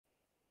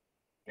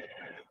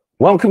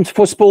Welcome to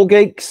Football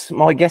Geeks.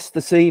 My guest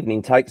this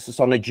evening takes us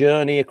on a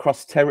journey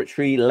across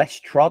territory less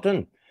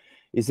trodden.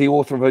 He's the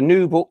author of a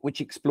new book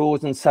which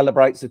explores and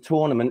celebrates a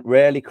tournament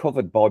rarely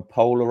covered by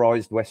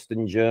polarised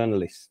Western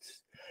journalists,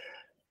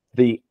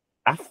 the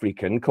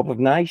African Cup of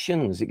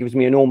Nations. It gives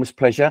me enormous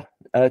pleasure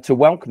to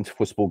welcome to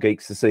Football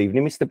Geeks this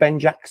evening, Mr. Ben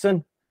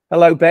Jackson.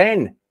 Hello,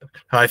 Ben.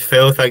 Hi,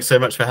 Phil. Thanks so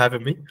much for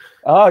having me.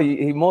 Oh,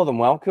 you're more than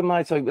welcome,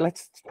 mate. So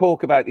let's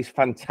talk about this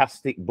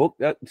fantastic book.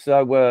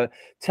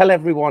 Tell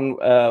everyone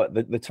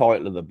the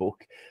title of the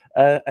book,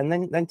 and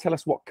then tell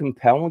us what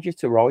compelled you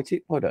to write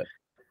it, buddy.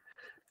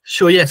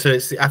 Sure, yeah. So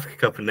it's the Africa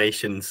Cup of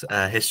Nations,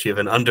 history of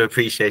an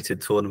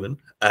underappreciated tournament,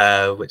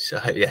 which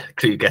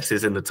clearly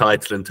guesses in the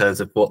title in terms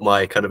of what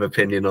my kind of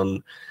opinion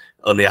on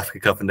the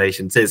Africa Cup of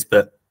Nations is.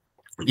 But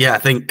yeah, I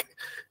think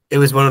it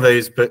was one of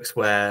those books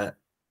where,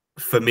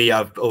 for me,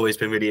 I've always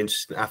been really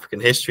interested in African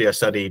history. I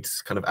studied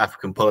kind of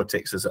African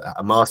politics at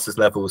a master's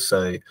level.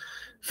 So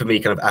for me,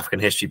 kind of African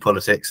history,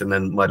 politics, and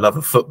then my love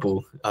of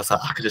football, I was like,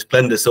 I could just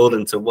blend this all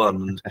into one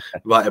and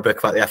write a book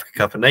about the Africa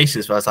Cup of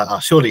Nations. But I was like, oh,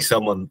 surely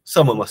someone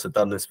must have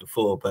done this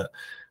before. But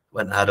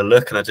went and had a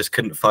look, and I just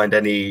couldn't find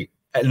any,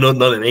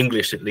 not in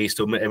English at least,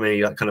 or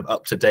any like kind of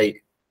up to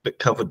date that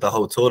covered the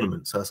whole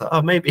tournament. So I was like,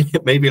 oh,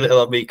 maybe a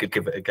little of me could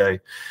give it a go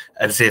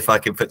and see if I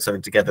can put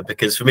something together.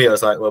 Because for me, I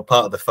was like, well,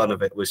 part of the fun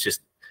of it was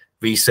just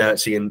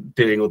researching and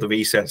doing all the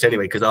research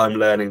anyway, because I'm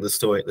learning the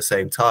story at the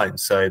same time.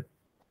 So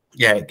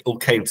yeah, it all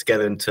came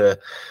together into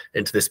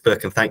this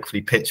book, and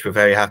thankfully Pitch were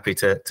very happy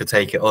to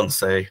take it on.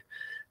 So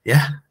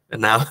yeah,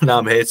 and now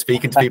I'm here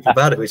speaking to people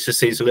about it, which just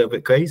seems a little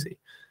bit crazy.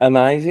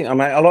 Amazing. I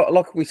mean,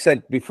 like we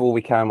said before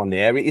we came on the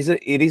air, it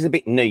is a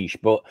bit niche,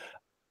 but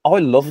I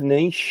love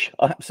niche.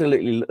 I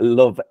absolutely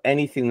love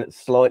anything that's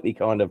slightly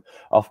kind of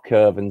off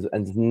curve and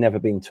has never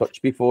been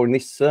touched before. And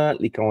this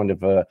certainly kind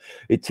of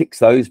it ticks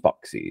those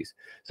boxes.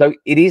 So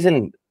it is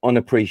an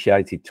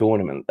unappreciated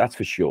tournament, that's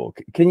for sure.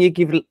 Can you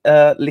give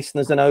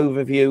listeners an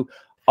overview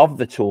of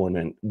the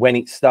tournament, when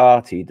it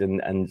started,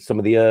 and some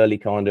of the early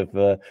kind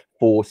of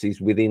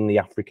forces within the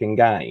African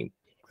game?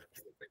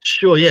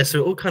 Sure. Yeah. So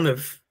it all kind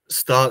of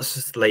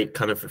starts late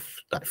kind of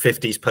like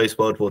 50s post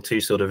World War II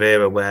sort of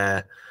era,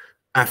 where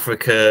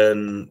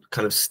African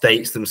kind of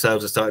states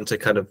themselves are starting to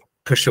kind of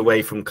push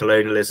away from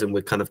colonialism.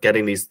 We're kind of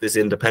getting this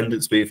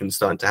independence movement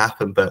starting to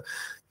happen. But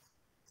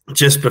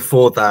just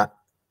before that,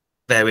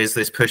 there is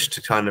this push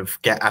to kind of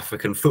get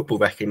African football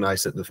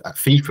recognized at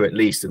FIFA at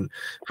least. And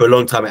for a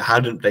long time,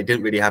 they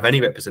didn't really have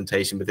any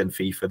representation within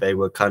FIFA. They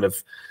were kind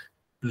of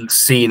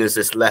seen as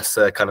this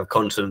lesser kind of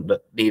continent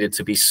that needed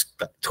to be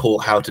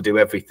taught how to do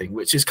everything,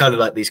 which is kind of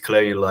like these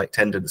colonial-like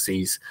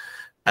tendencies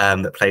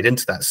that played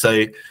into that.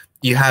 So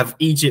you have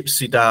Egypt,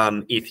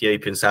 Sudan,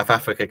 Ethiopia, and South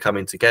Africa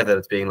coming together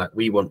as being like,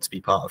 we want to be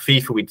part of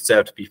FIFA. We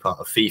deserve to be part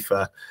of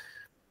FIFA.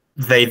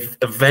 They've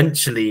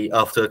eventually,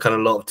 after kind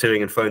of a lot of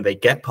toing and froing, they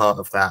get part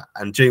of that.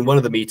 And during one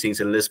of the meetings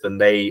in Lisbon,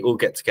 they all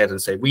get together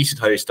and say, we should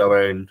host our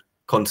own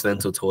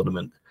continental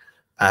tournament.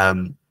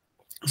 So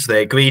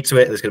they agree to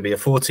it. There's going to be a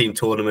 4-team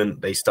tournament.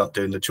 They start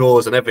doing the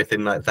draws and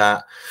everything like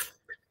that.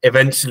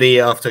 Eventually,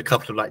 after a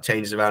couple of like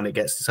changes around, it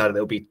gets decided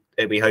it'll be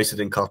hosted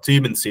in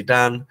Khartoum in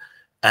Sudan.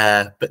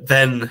 But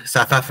then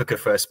South Africa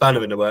throw a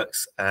spanner in the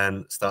works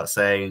and start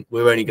saying,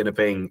 we're only going to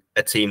bring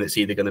a team that's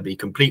either going to be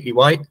completely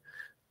white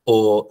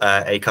or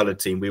a coloured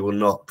team. We will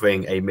not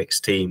bring a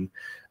mixed team.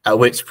 At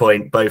which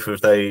point, both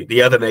of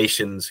the other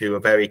nations who are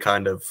very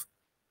kind of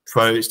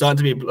starting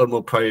to be a little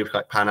more pro,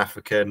 like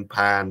Pan-African,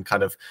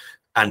 kind of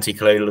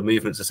anti-colonial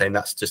movements, are saying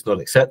that's just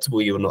not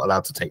acceptable. You are not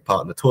allowed to take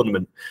part in the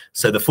tournament.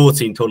 So the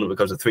 14 tournament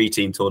becomes a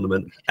 3-team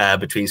tournament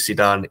between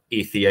Sudan,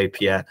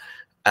 Ethiopia,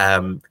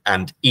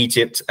 and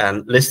Egypt.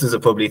 And listeners are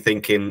probably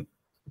thinking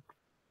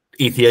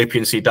Ethiopia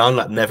and Sudan,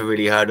 like never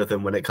really heard of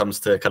them when it comes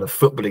to kind of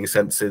footballing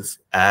senses.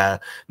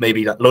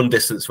 Maybe like long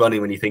distance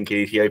running when you think of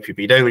Ethiopia,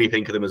 but you don't really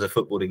think of them as a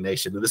footballing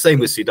nation. And the same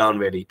with Sudan,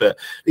 really. But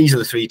these are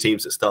the 3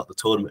 teams that start the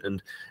tournament,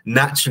 and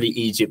naturally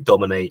Egypt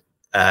dominate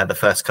the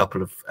first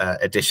couple of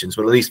editions,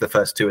 well, at least the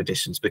first 2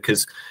 editions,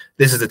 because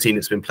this is a team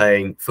that's been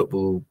playing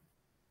football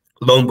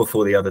long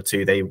before the other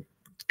 2. They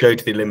go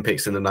to the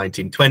Olympics in the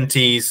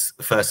 1920s,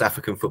 the first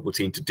African football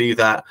team to do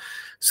that.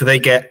 So they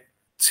get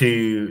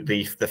to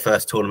the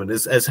first tournament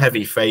as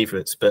heavy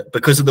favourites, but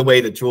because of the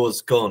way the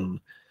draw's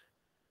gone,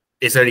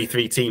 it's only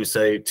 3 teams.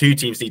 So 2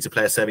 teams need to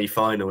play a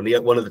semi-final,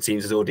 and one of the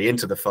teams is already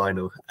into the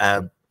final.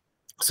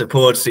 So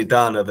poor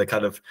Sudan are the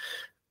kind of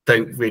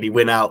don't really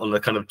win out on the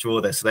kind of draw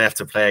there, so they have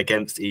to play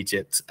against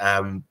Egypt.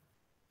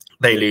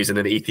 They lose, and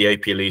then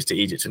Ethiopia lose to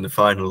Egypt in the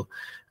final.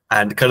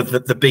 And kind of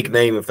the big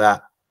name of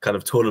that kind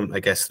of tournament,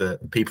 I guess,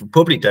 that people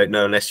probably don't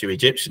know unless you're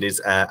Egyptian,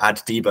 is Ad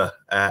Diba.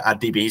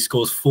 He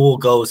scores 4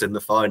 goals in the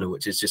final,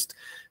 which is just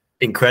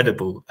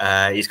incredible.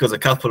 He scores a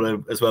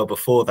couple as well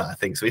before that, I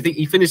think. So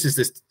he finishes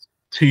this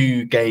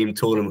 2-game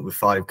tournament with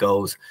 5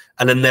 goals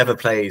and then never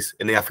plays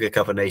in the Africa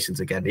Cup of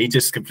Nations again. He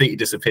just completely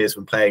disappears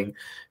from playing.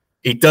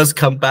 He does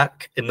come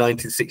back in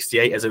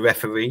 1968 as a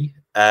referee.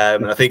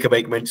 And I think I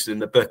make mention in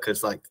the book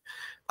as like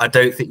I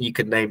don't think you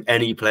could name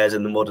any players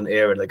in the modern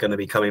era that are going to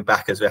be coming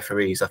back as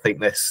referees. I think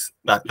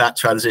that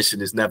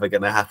transition is never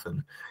going to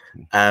happen.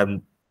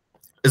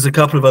 There's a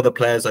couple of other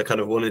players I kind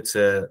of wanted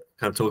to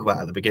kind of talk about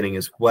at the beginning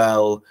as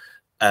well,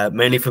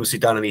 mainly from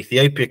Sudan and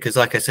Ethiopia, because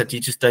like I said, you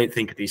just don't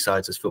think of these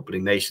sides as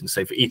footballing nations.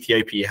 So for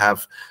Ethiopia, you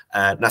have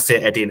Nasir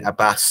Eddin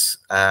Abbas,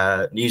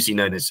 usually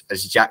known as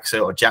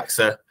Jaxa or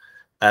Jaxa,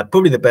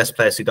 probably the best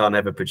player Sudan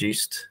ever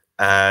produced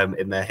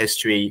in their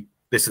history.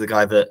 This is the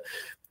guy that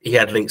he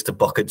had links to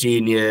Boca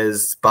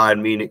Juniors,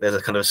 Bayern Munich. There's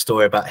a kind of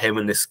story about him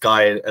and this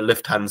guy, a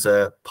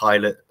Lufthansa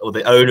pilot or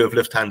the owner of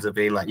Lufthansa,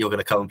 being like, "You're going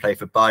to come and play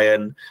for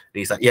Bayern." And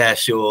he's like, "Yeah,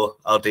 sure,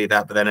 I'll do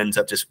that." But then ends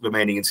up just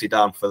remaining in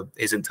Sudan for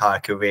his entire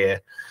career.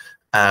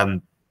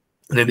 And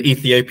in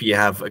Ethiopia, you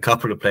have a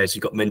couple of players.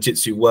 You've got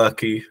Mengistu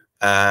Worku.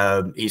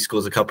 He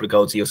scores a couple of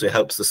goals. He also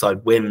helps the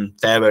side win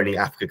their only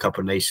Africa Cup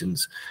of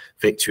Nations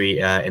victory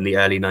in the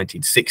early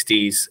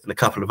 1960s, and a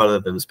couple of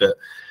other ones. But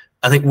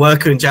I think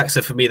Worker and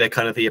Jaxa, for me, they're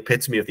kind of the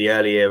epitome of the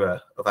early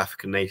era of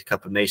African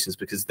Cup of Nations,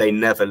 because they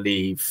never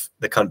leave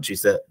the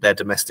countries that their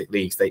domestic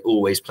leagues. They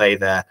always play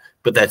there,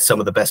 but they're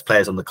some of the best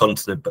players on the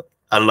continent. But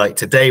unlike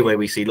today, where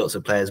we see lots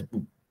of players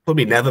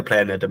probably never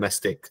play in their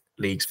domestic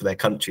leagues for their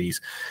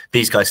countries,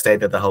 these guys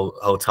stayed there the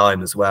whole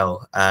time as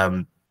well.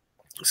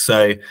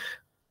 So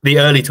the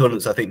early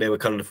tournaments, I think they were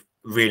kind of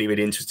really,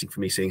 really interesting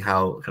for me, seeing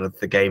how kind of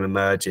the game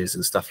emerges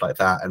and stuff like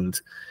that. And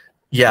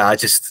yeah,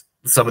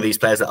 some of these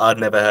players that I'd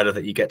never heard of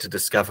that you get to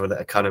discover, that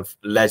are kind of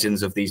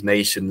legends of these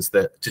nations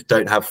that just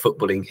don't have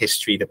footballing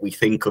history that we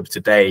think of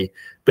today,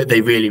 but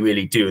they really,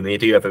 really do. And they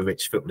do have a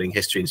rich footballing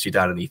history in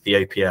Sudan and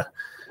Ethiopia.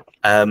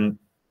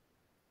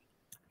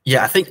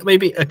 Yeah, I think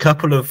maybe a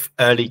couple of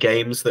early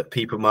games that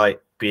people might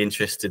be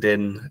interested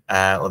in,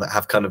 or that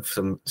have kind of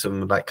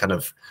some like kind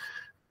of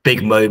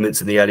big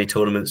moments in the early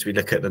tournaments. We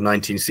look at the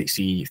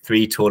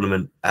 1963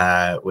 tournament,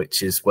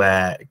 which is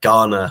where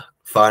Ghana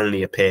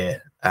finally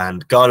appear.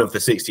 And Ghana of the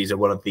 60s are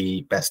one of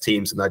the best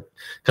teams. And I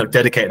kind of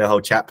dedicated a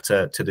whole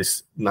chapter to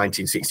this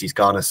 1960s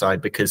Ghana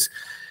side, because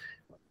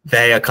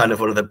they are kind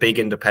of one of the big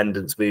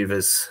independence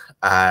movers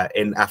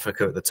in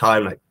Africa at the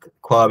time. Like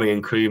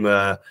Kwame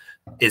Nkrumah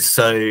is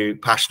so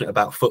passionate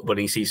about football,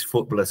 and he sees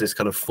football as this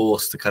kind of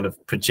force to kind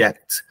of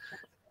project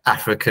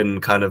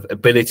African kind of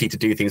ability to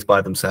do things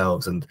by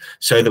themselves and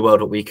show the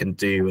world what we can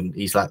do. And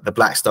he's like, the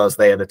Black Stars,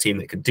 they are the team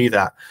that can do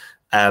that.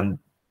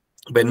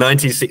 But in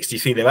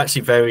 1963, they're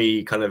actually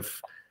very kind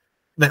of,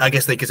 I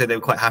guess they could say they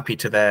were quite happy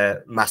to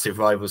their massive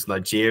rivals,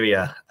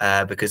 Nigeria,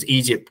 because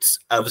Egypt,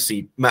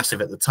 obviously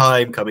massive at the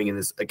time, coming in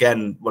as,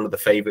 again, one of the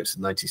favourites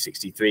in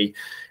 1963.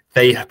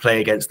 They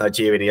play against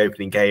Nigeria in the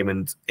opening game,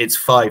 and it's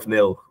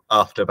 5-0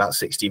 after about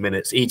 60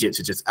 minutes. Egypt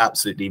are just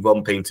absolutely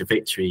romping to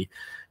victory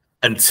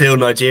until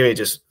Nigeria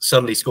just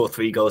suddenly score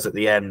 3 goals at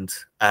the end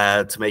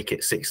to make it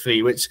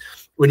 6-3, which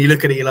when you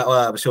look at it, you're like,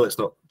 well, I'm sure it's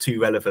not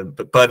too relevant.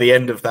 But by the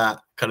end of that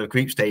kind of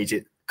group stage,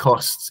 it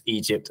costs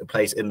Egypt a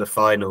place in the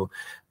final.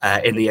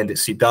 In the end,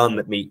 it's Sudan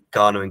that meet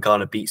Ghana, and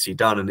Ghana beat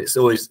Sudan. And it's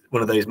always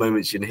one of those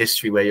moments in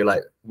history where you're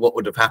like, what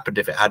would have happened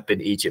if it had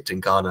been Egypt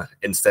and Ghana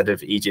instead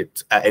of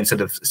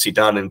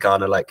Sudan and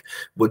Ghana? Like,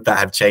 would that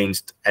have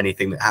changed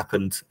anything that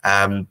happened?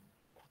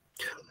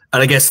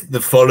 And I guess the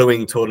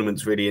following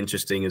tournament's really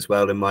interesting as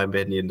well, in my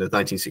opinion. The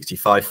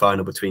 1965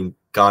 final between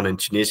Ghana and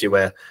Tunisia,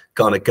 where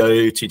Ghana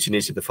go to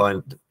Tunisia. The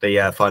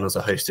finals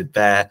are hosted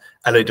there,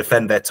 and they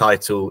defend their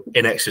title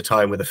in extra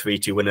time with a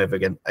 3-2 win over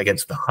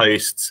against the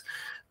hosts.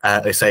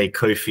 They say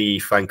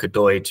Kofi, Frank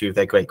Odoi, two of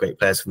their great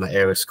players from that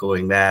era,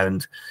 scoring there,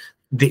 and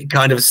it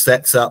kind of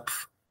sets up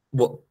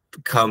what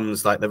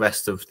becomes like the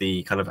rest of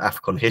the kind of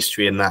AFCON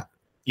history, in that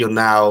you're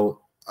now,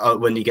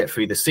 when you get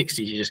through the 60s,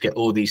 you just get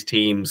all these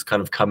teams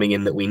kind of coming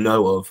in that we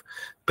know of,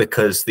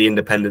 because the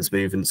independence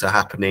movements are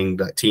happening,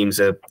 like teams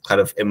are kind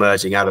of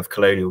emerging out of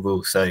colonial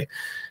rule. So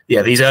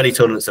yeah, these early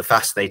tournaments are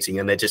fascinating,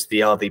 and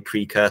they are the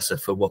precursor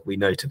for what we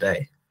know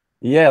today.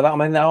 Yeah, I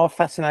mean, they are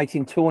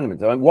fascinating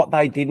tournaments. I mean, what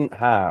they didn't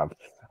have,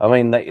 I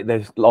mean,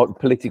 there's like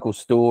political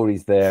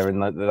stories there, and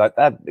like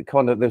that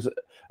kind of, there's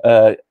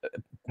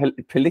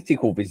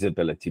political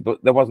visibility,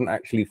 but there wasn't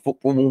actually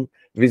football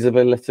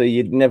visibility.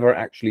 You'd never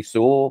actually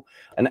saw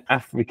an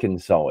African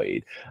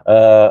side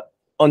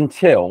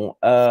until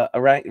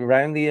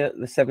around the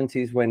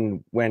 70s,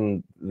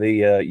 when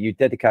you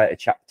dedicate a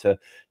chapter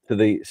to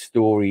the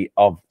story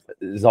of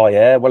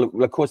Zaire. Well,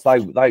 of course,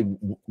 they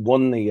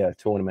won the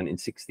tournament in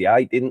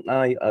 '68, didn't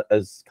they,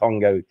 as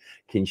Congo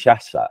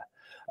Kinshasa?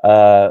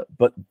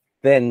 But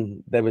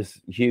then there was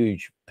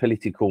huge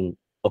political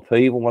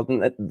upheaval,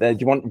 wasn't it? Do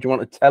you want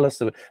to tell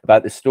us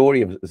about the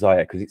story of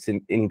Zaire, because it's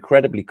an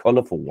incredibly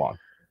colourful one?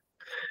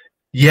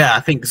 Yeah, I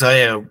think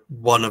Zaire,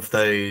 one of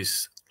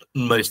those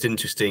most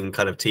interesting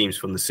kind of teams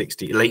from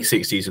the late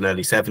 60s and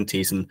early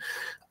 70s. And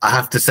I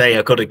have to say,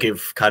 I've got to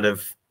give kind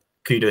of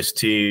kudos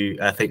to,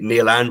 I think,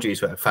 Neil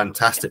Andrews wrote a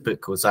fantastic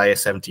book called Zaire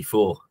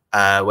 74,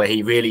 where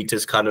he really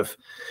just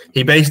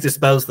he basically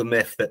dispels the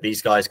myth that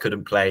these guys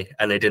couldn't play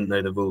and they didn't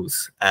know the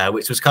rules,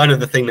 which was kind of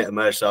the thing that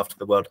emerged after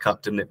the World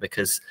Cup, didn't it?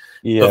 Because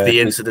of the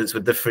incidents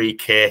with the free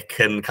kick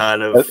and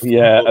kind of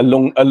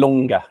a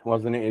longer,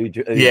 wasn't it?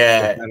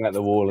 Who hung out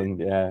the wall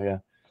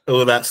and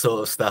all that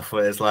sort of stuff.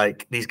 Where it's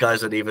like these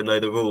guys don't even know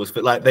the rules,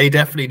 but like they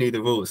definitely knew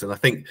the rules, and I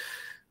think.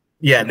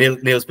 Yeah,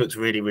 Neil's book's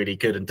really, really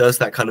good and does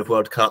that kind of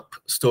World Cup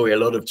story a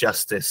lot of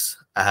justice.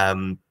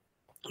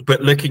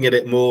 But looking at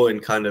it more in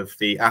kind of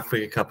the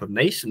Africa Cup of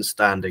Nations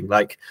standing,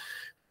 like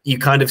you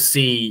kind of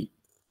see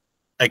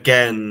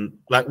again,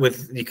 like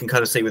you can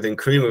kind of see with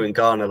Nkrumah in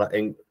Ghana, like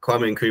in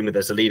Kwame Nkrumah,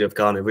 there's a leader of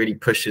Ghana, really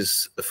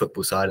pushes the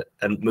football side,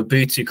 and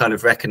Mobutu kind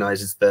of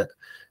recognizes that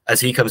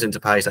as he comes into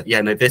power, he's like,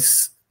 yeah, no,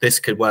 this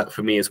could work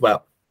for me as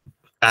well.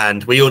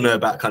 And we all know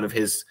about kind of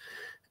his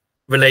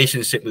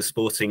relationship with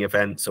sporting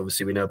events.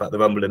 Obviously we know about the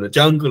Rumble in the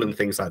Jungle and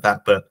things like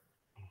that, but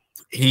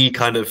he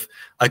kind of,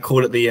 I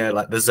call it the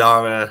like the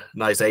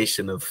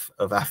Zara-nization of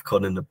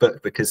AFCON in the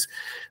book, because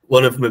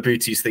one of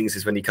Mobutu's things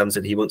is when he comes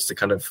in, he wants to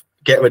kind of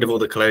get rid of all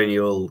the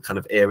colonial kind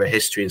of era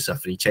history and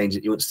stuff, and he changes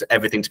it. He wants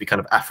everything to be kind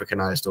of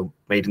Africanized or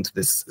made into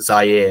this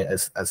Zaire,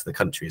 as the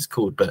country is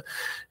called, but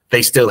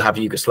they still have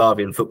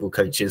Yugoslavian football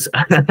coaches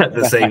at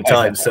the same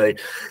time. So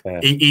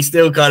he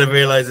still kind of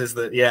realizes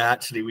that, yeah,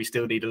 actually we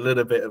still need a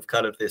little bit of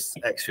kind of this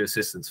extra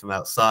assistance from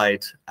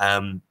outside.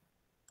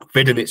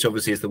 Vidanic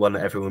obviously is the one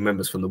that everyone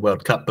remembers from the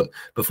World Cup, but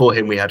before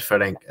him we had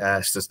Ferenc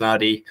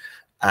Stasnadi,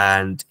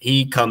 and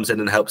he comes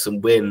in and helps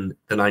them win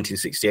the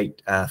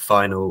 1968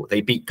 final. They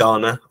beat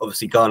Ghana.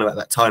 Obviously Ghana at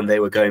that time, they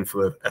were going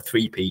for a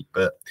three-peat,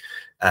 but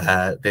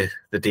the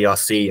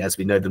DRC, as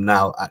we know them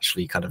now,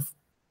 actually kind of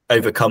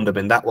overcome them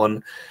in that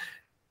one.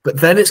 But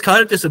then it's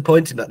kind of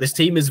disappointing that this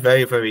team is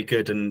very, very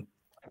good, and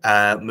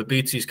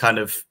Mobutu's kind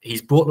of,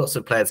 he's brought lots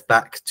of players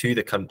back to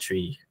the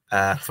country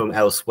from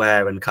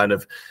elsewhere and kind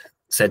of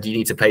said you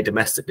need to play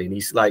domestically, and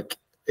he's like,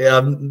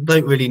 don't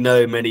really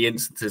know many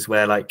instances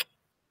where like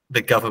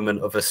the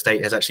government of a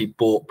state has actually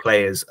bought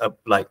players up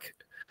like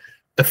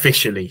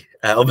officially.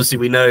 Obviously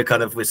we know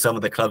kind of with some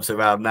of the clubs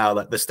around now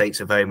that the states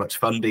are very much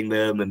funding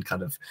them and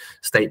kind of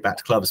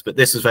state-backed clubs, but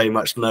this is very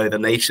much no, the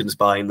nation's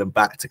buying them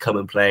back to come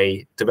and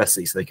play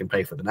domestically so they can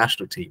play for the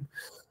national team.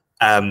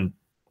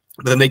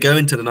 But then they go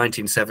into the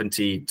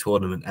 1970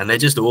 tournament and they're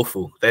just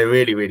awful. They're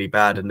really, really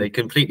bad, and they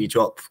completely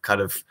drop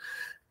kind of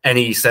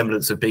any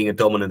semblance of being a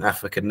dominant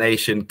African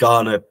nation.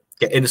 Ghana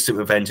get instant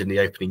revenge in the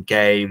opening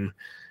game.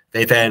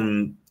 They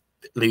then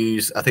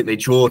lose, I think they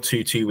draw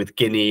 2-2 with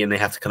Guinea, and they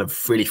have to kind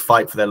of really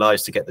fight for their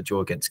lives to get the draw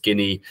against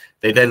Guinea.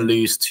 They then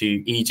lose to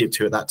Egypt,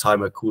 who at that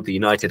time are called the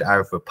United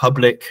Arab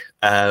Republic,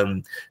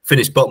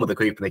 finish bottom of the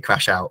group, and they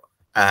crash out.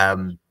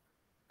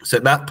 So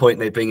at that point,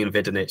 they bring in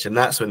Vidanic, and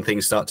that's when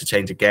things start to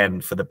change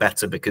again for the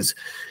better, because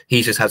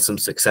he's just had some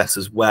success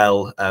as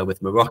well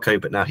with Morocco,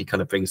 but now he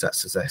kind of brings that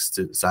success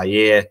to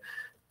Zaire.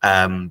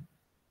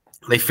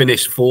 They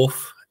finished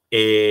fourth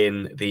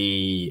in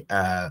the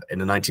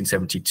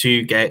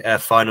 1972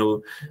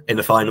 final. In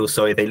the final,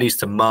 sorry, they lose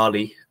to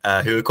Mali,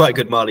 who were quite a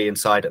good Mali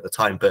inside at the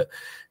time. But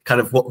kind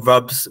of what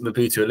rubs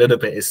Mobutu a little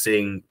bit is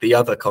seeing the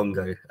other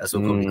Congo, as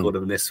we'll probably call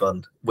them in this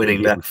one,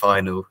 winning that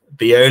final.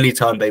 The only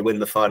time they win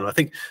the final. I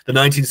think the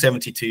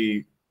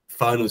 1972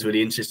 final is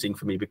really interesting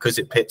for me because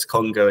it pits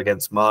Congo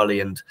against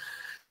Mali, and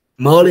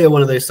Mali are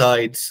one of those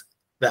sides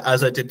that,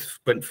 as I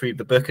went through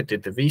the book and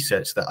did the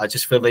research, that I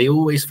just feel they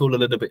always fall a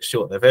little bit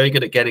short. They're very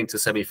good at getting to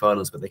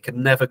semi-finals, but they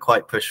can never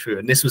quite push through.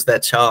 And this was their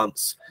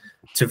chance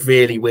to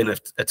really win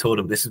a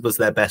tournament. This was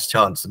their best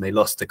chance, and they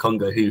lost to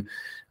Congo, who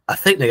I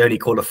think they only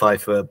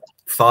qualified for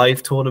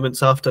 5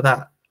 tournaments after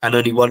that. And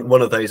only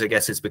one of those, I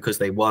guess, is because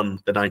they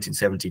won the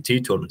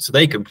 1972 tournament. So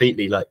they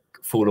completely like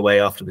fall away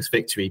after this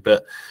victory.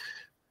 But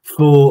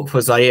for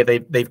Zaire,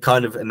 they've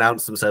kind of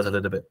announced themselves a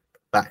little bit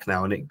back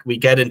now, and we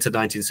get into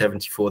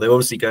 1974. They're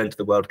obviously going to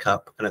the World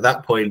Cup, and at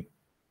that point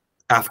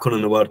AFCON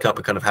and the World Cup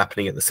are kind of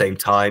happening at the same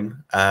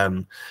time.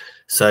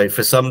 So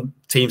for some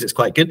teams it's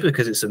quite good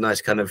because it's a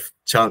nice kind of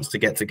chance to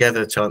get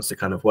together, chance to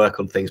kind of work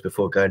on things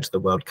before going to the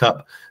World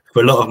Cup.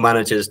 For a lot of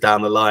managers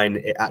down the line,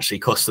 it actually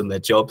costs them their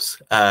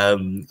jobs. I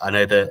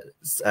know that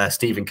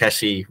Stephen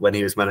Keshi, when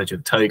he was manager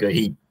of Togo,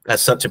 he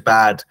has such a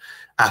bad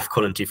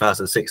AFCON in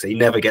 2006 that he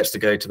never gets to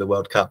go to the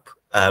World Cup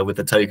with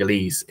the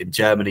Togolese in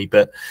Germany.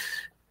 But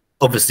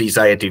obviously,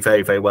 Zaire do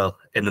very, very well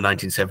in the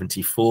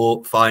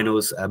 1974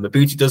 finals.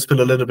 Mobutu does put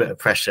a little bit of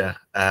pressure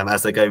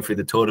as they're going through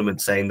the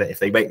tournament, saying that if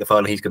they make the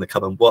final, he's going to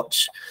come and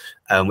watch,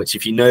 which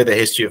if you know the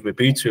history of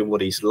Mobutu and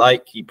what he's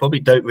like, you probably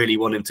don't really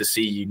want him to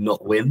see you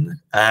not win.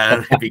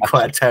 It'd be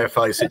quite a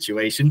terrifying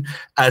situation,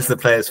 as the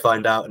players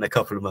find out in a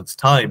couple of months'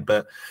 time.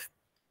 But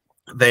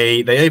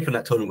they open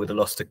that tournament with a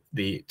loss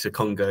to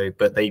Congo,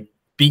 but they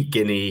beat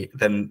Guinea.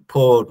 Then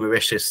poor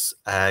Mauritius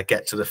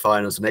get to the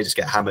finals, and they just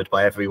get hammered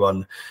by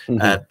everyone,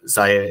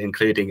 Zaire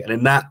including. And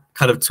in that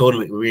kind of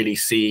tournament, we really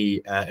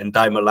see Ndai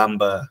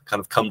Malamba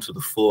kind of come to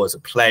the fore as a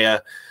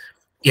player.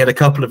 He had a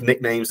couple of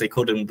nicknames. They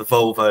called him the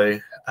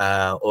Volvo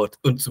or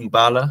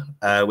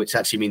Untumbala, which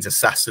actually means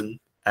assassin.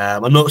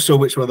 I'm not sure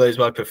which one of those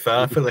I prefer.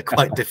 I feel they're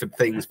quite different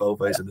things,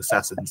 Volvos and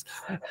Assassins.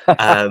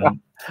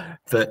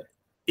 But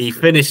he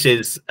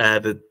finishes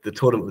the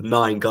tournament with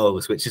 9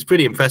 goals, which is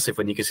pretty impressive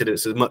when you consider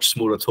it's a much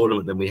smaller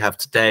tournament than we have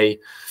today.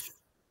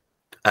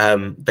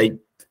 They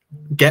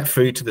get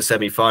through to the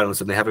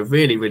semi-finals and they have a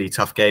really, really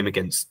tough game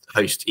against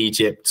host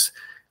Egypt.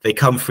 They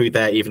come through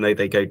there even though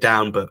they go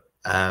down, but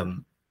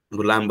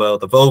Mulamba,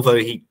 the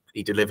Volvo,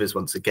 he delivers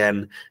once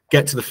again.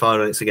 Get to the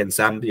final, it's against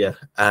Zambia.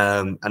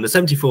 And the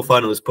 74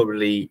 final is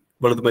probably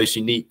one of the most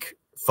unique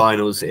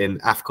finals in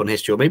AFCON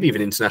history, or maybe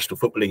even international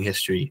footballing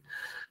history,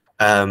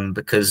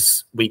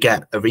 because we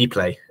get a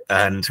replay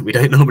and we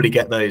don't normally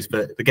get those.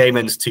 But the game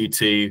ends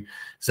 2-2.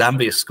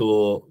 Zambia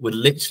score with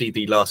literally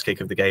the last kick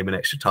of the game in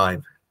extra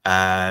time.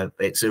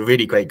 It's a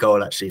really great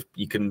goal, actually.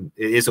 It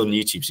is on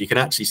YouTube, so you can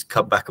actually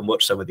come back and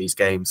watch some of these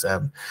games.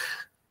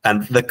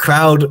 And the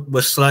crowd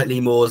was slightly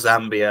more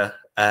Zambia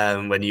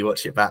when you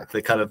watch it back.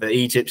 The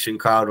Egyptian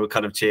crowd were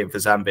kind of cheering for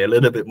Zambia a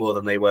little bit more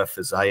than they were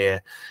for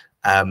Zaire.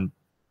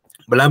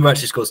 Mulamba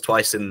actually scores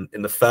twice in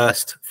the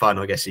first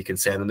final, I guess you can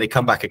say, and then they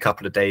come back a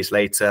couple of days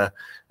later.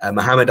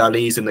 Muhammad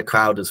Ali's in the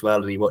crowd as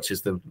well, and he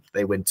watches them.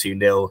 They win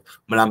 2-0.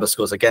 Mulamba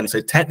scores again.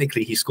 So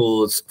technically he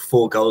scores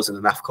 4 goals in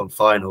an AFCON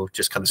final,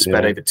 just kind of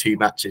spread over 2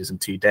 matches and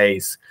 2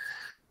 days.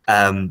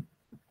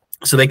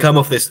 So they come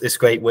off this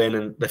great win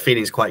and the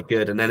feeling's quite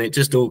good. And then it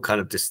just all kind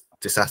of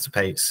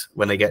dissipates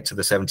when they get to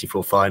the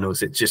 74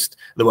 finals.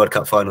 The World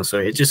Cup final,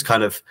 sorry. It just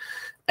kind of,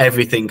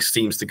 everything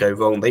seems to go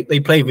wrong. They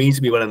play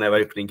reasonably well in their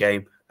opening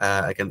game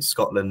against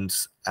Scotland.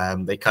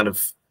 They kind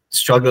of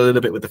struggle a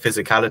little bit with the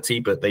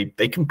physicality, but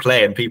they can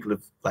play, and people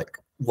have like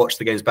watched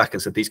the games back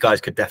and said these guys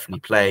could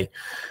definitely play.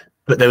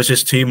 But there was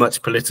just too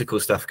much political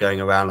stuff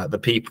going around. Like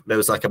there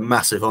was like a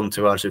massive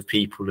entourage of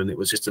people, and it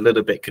was just a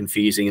little bit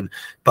confusing. And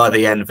by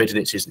the end,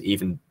 Vidanic isn't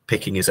even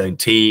picking his own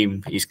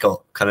team. He's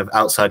got kind of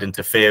outside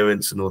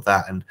interference and all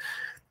that. And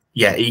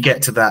yeah, you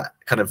get to that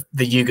kind of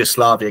the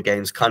Yugoslavia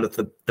games, kind of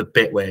the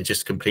bit where it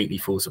just completely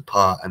falls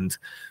apart. And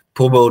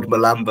poor old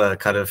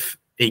Mulamba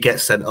he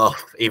gets sent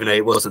off, even though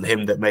it wasn't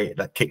him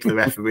that kicked the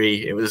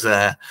referee. It was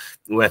Wepu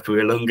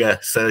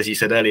Ilunga. So as you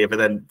said earlier, but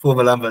then poor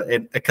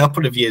Mulamba, a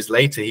couple of years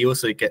later, he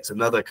also gets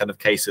another kind of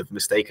case of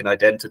mistaken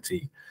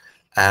identity.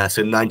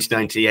 So in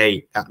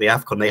 1998 at the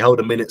AFCON, they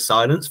hold a minute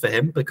silence for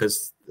him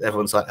because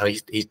everyone's like, oh,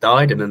 he's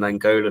died in an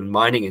Angolan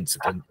mining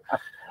incident.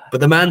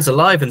 But the man's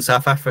alive in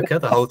South Africa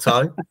the whole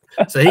time.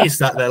 So he's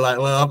sat there like,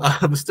 well,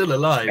 I'm still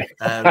alive.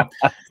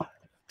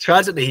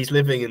 Tragically, he's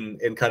living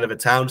in kind of a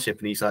township,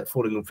 and he's like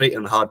falling completely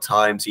on hard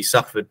times. He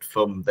suffered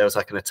there was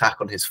like an attack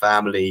on his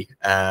family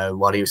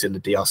while he was in the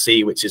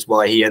DRC, which is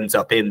why he ends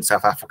up in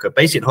South Africa,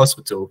 basically in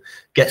hospital,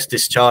 gets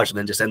discharged, and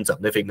then just ends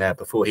up living there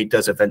before he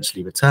does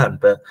eventually return.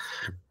 But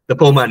the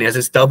poor man, he has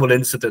this double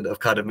incident of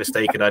kind of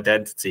mistaken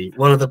identity.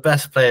 One of the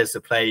best players to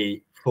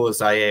play for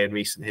Zaire in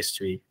recent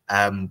history.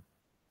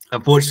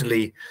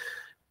 Unfortunately,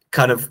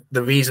 kind of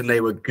the reason they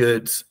were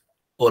good,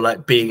 or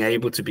like being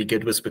able to be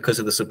good, was because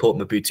of the support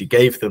Mobutu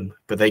gave them.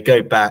 But they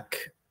go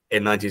back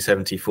in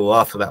 1974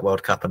 after that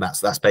World Cup, and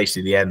that's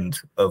basically the end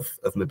of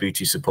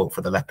Mobutu's support for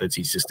the Leopards.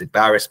 He's just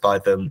embarrassed by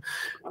them,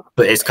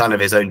 but it's kind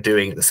of his own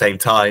doing at the same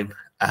time.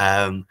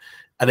 And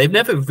they've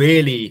never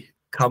really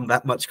come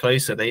that much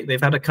closer.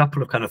 They've had a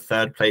couple of kind of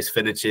third place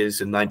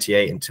finishes in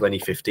 98 and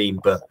 2015,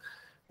 but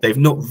they've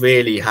not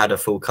really had a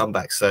full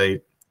comeback. So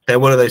they're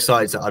one of those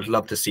sides that I'd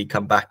love to see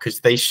come back, because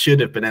they should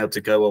have been able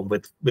to go on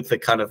with the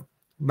kind of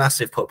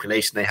massive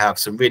population they have,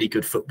 some really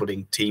good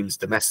footballing teams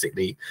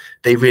domestically.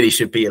 They really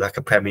should be like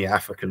a Premier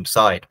African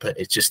side, but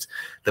it's just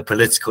the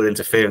political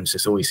interference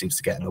just always seems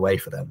to get in the way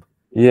for them.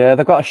 Yeah,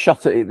 they've got a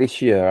shot at it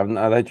this year, haven't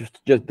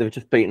they? They've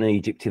just beaten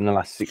Egypt in the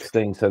last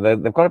 16, so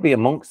they've got to be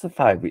amongst the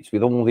favourites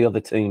with all the other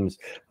teams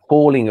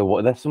falling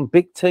away. There's some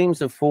big teams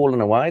have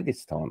fallen away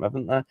this time,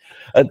 haven't they?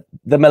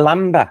 The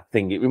Mulamba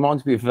thing, it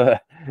reminds me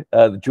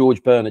of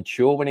George Bernard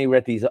Shaw when he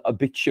read his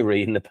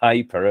obituary in the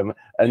paper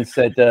and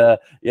said,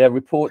 yeah,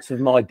 reports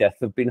of my death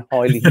have been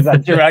highly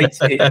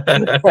exaggerated.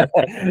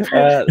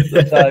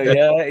 So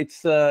yeah,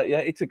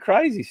 it's a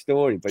crazy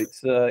story, but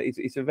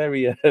it's a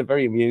very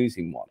very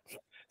amusing one.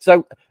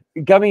 So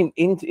going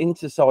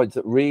into sides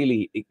that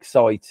really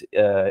excite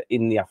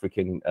in the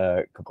African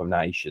Cup of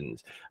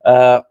Nations,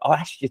 I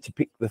asked you to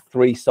pick the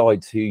 3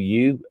 sides who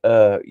you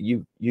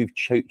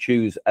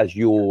choose as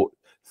your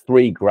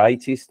 3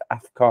 greatest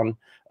AFCON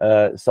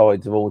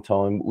sides of all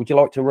time. Would you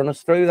like to run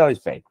us through those,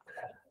 Ben?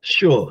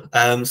 Sure.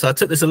 So I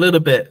took this a little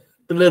bit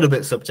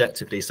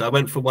subjectively. So I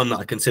went for one that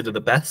I consider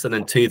the best, and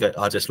then 2 that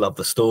I just love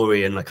the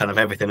story and like kind of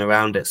everything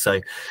around it.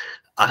 So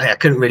I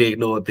couldn't really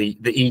ignore the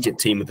Egypt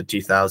team of the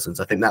 2000s.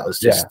 I think that was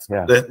just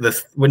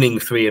the winning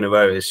 3 in a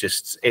row is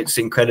just, it's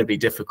incredibly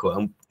difficult,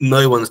 and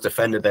no one's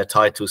defended their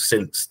title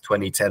since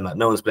 2010. Like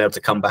no one's been able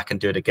to come back and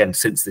do it again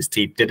since this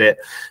team did it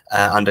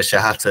under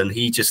Shahata. And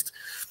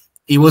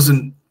he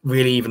wasn't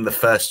really even the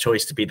first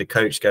choice to be the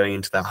coach going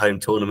into that home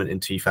tournament in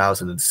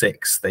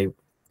 2006. They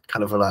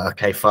kind of were like,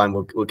 okay, fine,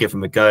 we'll give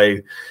him a go.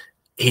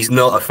 He's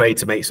not afraid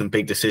to make some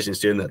big decisions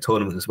during that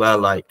tournament as well.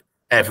 Like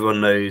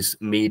everyone knows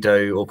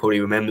Mido, or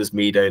probably remembers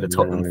Mido,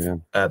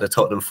 the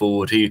Tottenham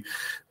forward, who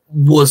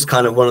was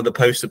kind of one of the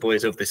poster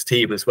boys of this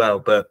team as well.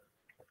 But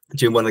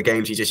during one of the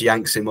games, he just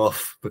yanks him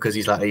off because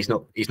he's like, he's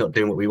not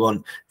doing what we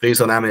want. But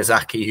on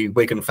Amizaki, who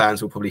Wigan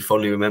fans will probably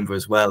fondly remember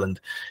as well, and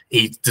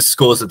he just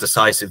scores a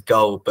decisive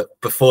goal.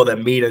 But before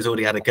then, Mido's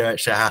already had a go at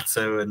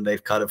Shahata, and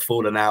they've kind of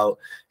fallen out.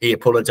 He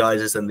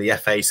apologises, and the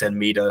FA send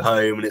Mido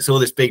home, and it's all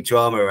this big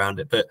drama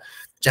around it. But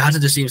Shahata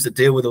just seems to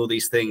deal with all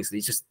these things. And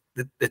he just,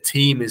 the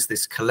team is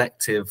this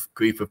collective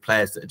group of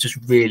players that are just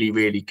really,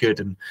 really good,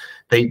 and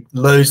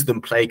loads of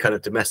them play kind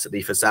of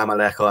domestically for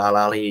Zamalek or Al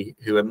Ahly,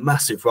 who are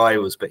massive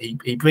rivals, but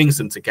he brings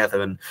them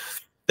together, and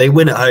they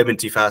win at home in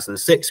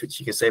 2006, which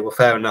you can say, well,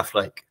 fair enough.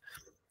 Like,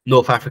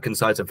 North African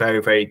sides are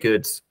very, very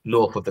good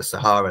north of the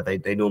Sahara.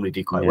 They normally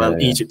do quite well.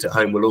 Egypt at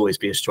home will always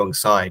be a strong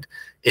side.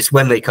 It's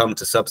when they come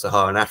to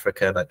sub-Saharan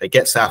Africa, like they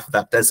get south of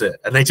that desert,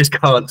 and they just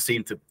can't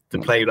seem to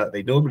play like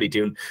they normally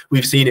do. And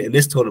we've seen it in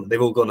this tournament.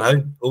 They've all gone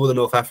home. All the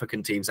North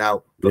African teams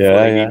out before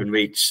they've even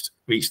reached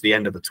the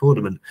end of the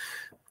tournament.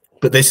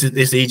 But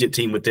this Egypt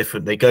team were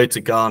different. They go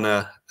to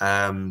Ghana,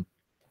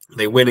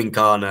 they win in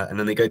Ghana, and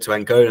then they go to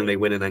Angola and they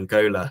win in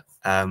Angola.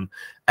 And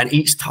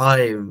each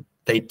time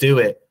they do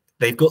it,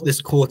 they've got this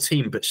core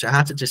team, but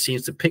Shahata just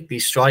seems to pick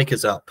these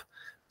strikers up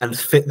and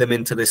fit them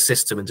into this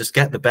system and just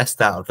get the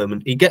best out of them.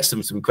 And he gets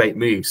them some great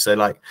moves. So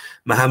like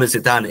Mohamed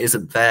Zidane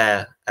isn't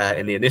there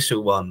in the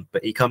initial one,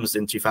 but he comes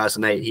in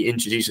 2008, he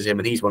introduces him,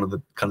 and he's one of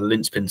the kind of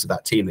linchpins of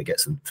that team that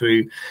gets them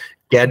through.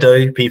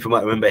 Ghedo, people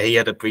might remember, he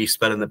had a brief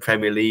spell in the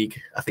Premier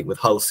League, I think with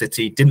Hull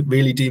City, didn't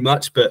really do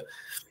much, but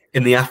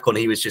in the AFCON,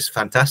 he was just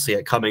fantastic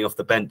at coming off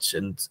the bench,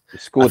 and he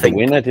scored the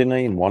winner, didn't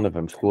he? In one of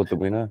them, scored the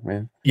winner.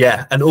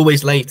 Yeah, and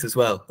always late as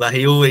well. Like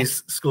he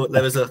always scored.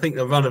 There was, I think,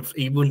 a run of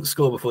he wouldn't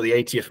score before the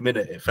 80th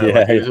minute. It felt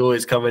like he was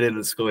always coming in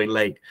and scoring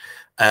late.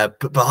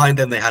 But behind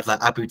them, they had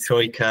like Abu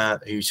Troika,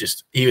 he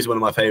was one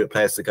of my favorite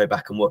players to go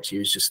back and watch. He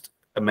was just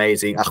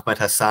amazing. Ahmed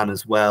Hassan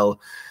as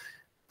well.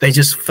 They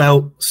just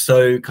felt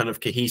so kind of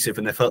cohesive,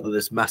 and they felt that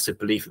this massive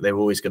belief that they were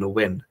always going to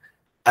win.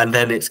 And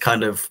then it's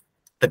kind of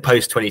the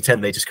post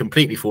 2010, they just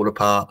completely fall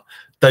apart,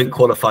 don't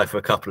qualify for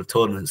a couple of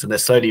tournaments, and they're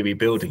slowly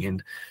rebuilding.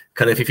 And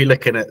kind of, if you're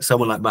looking at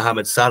someone like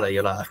Mohamed Salah,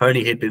 you're like, if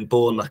only he'd been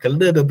born like a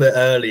little bit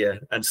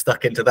earlier and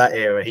stuck into that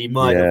era, he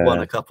might have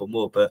won a couple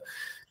more. But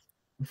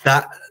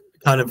that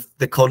kind of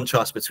the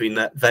contrast between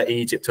that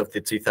Egypt of the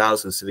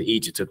 2000s to the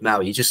Egypt of now,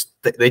 they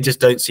just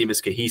don't seem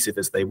as cohesive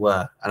as they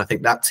were. And I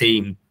think that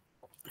team,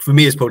 for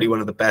me, is probably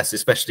one of the best,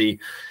 especially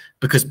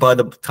because by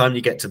the time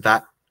you get to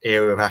that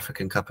era of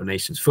African Cup of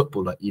Nations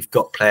football, like you've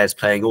got players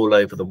playing all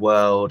over the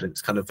world, and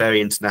it's kind of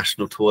very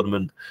international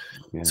tournament,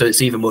 so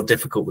it's even more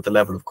difficult with the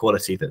level of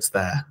quality that's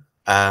there.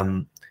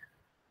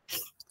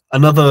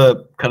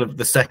 Another kind of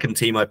the second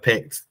team I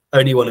picked,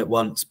 only won it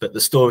once, but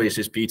the story is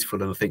just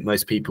beautiful, and I think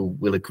most people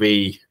will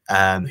agree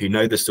who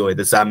know the story,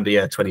 the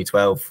Zambia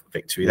 2012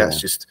 victory.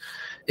 It's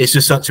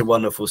just such a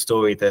wonderful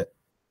story that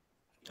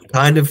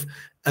kind of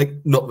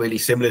not really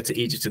similar to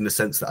Egypt in the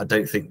sense that I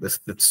don't think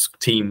the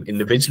team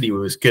individually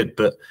was good,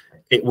 but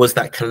it was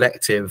that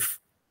collective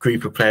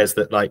group of players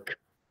that, like,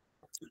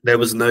 there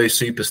was no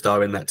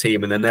superstar in that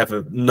team, and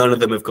none of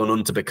them have gone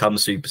on to become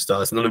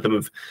superstars. None of them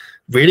have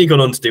really gone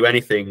on to do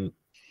anything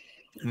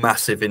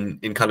massive in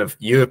kind of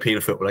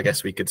European football, I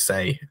guess we could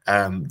say.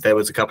 There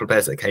was a couple of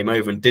players that came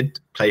over and did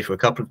play for a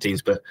couple of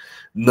teams, but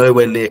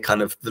nowhere near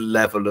kind of the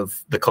level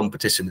of the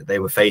competition that they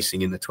were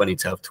facing in the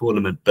 2012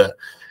 tournament. But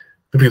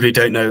for people who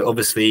don't know,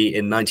 obviously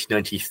in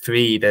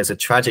 1993, there's a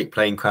tragic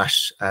plane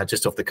crash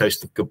just off the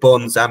coast of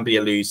Gabon.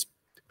 Zambia lose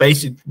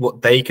basically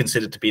what they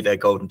considered to be their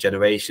golden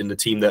generation, the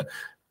team that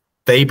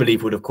they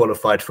believe would have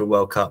qualified for a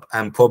World Cup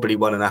and probably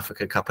won an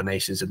Africa Cup of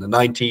Nations in the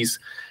 90s.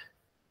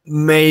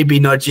 Maybe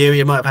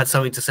Nigeria might have had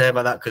something to say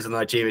about that, because the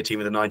Nigeria team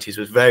of the 90s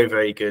was very,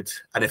 very good.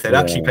 And if they'd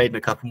actually played in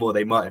a couple more,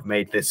 they might have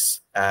made this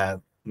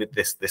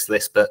this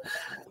list. But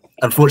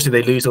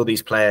unfortunately, they lose all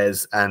these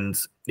players, and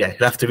you'll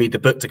have to read the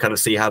book to kind of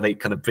see how they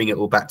kind of bring it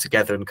all back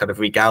together and kind of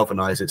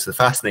regalvanize it. It's a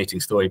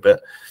fascinating story.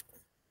 But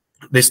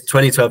this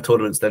 2012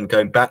 tournament's then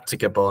going back to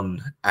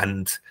Gabon,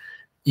 and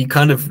you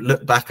kind of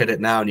look back at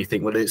it now and you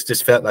think, well, it's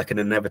just felt like an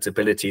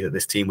inevitability that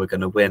this team were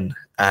going to win.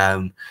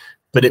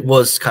 But it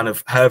was kind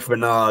of Hervé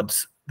Renard,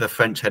 the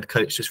French head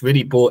coach, just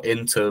really bought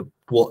into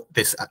what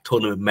this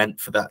tournament meant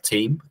for that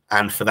team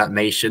and for that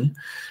nation.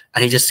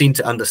 And he just seemed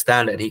to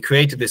understand it. And he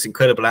created this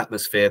incredible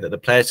atmosphere that the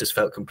players just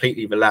felt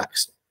completely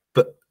relaxed,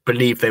 but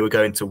believed they were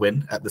going to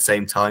win at the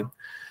same time.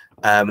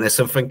 There's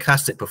some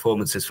fantastic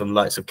performances from the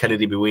likes of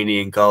Kennedy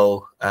Bouini in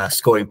goal,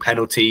 scoring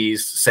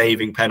penalties,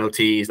 saving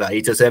penalties. Like,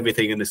 he does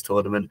everything in this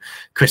tournament.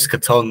 Chris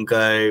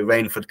Katongo,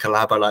 Rainford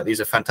Kalaba, like, these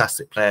are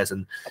fantastic players.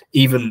 And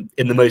even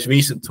in the most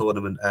recent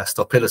tournament,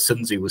 Stopilla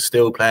Sunzu was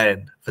still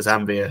playing for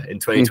Zambia in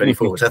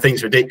 2024, which I think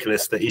is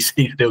ridiculous that he's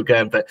still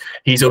going. But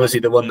he's obviously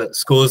the one that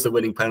scores the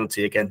winning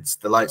penalty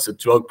against the likes of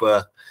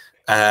Drogba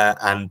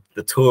and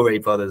the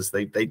Toure brothers.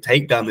 They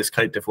take down this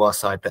Cote d'Ivoire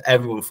side that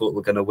everyone thought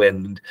were going to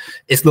win. And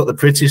it's not the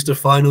prettiest of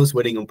finals,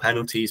 winning on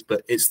penalties,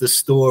 but it's the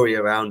story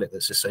around it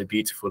that's just so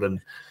beautiful.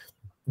 And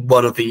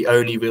one of the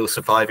only real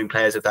surviving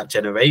players of that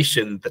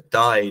generation that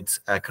died,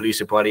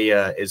 Kalusa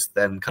Bwania, is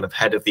then kind of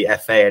head of the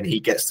FA, and he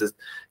gets to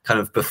kind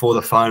of, before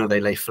the final, they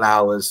lay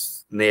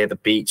flowers near the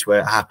beach where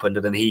it happened,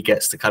 and then he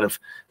gets to kind of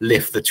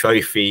lift the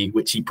trophy,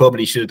 which he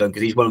probably should have done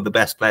because he's one of the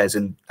best players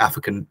in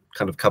African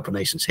kind of Cup of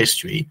Nations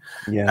history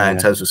in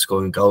terms of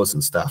scoring goals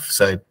and stuff.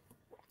 So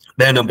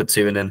they're number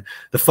 2. And then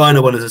the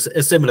final one is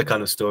a similar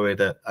kind of story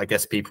that I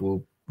guess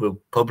people will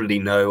probably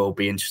know or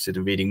be interested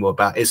in reading more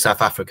about, is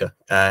South Africa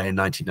in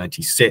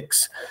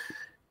 1996.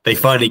 They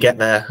finally get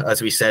there,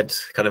 as we said,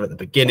 kind of at the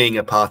beginning.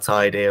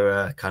 Apartheid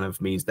era kind of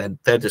means then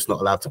they're just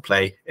not allowed to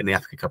play in the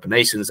African Cup of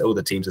Nations. All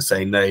the teams are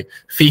saying no.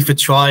 FIFA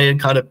try and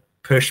kind of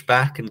push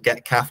back and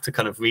get CAF to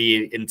kind of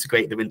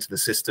reintegrate them into the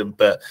system,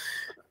 but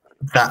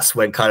that's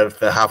when kind of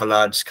the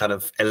Havelange kind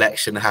of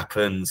election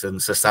happens, and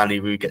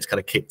Sasani Roux gets kind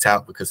of kicked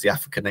out because the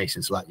African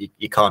nations are like,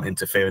 you can't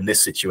interfere in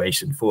this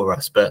situation for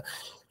us. But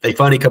they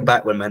finally come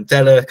back when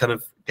Mandela kind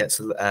of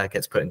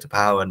gets put into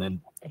power, and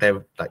then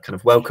they're like kind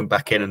of welcomed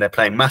back in, and they're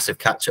playing massive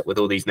catch up with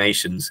all these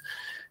nations.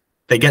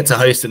 They get to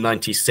host in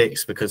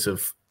 96 because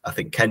of, I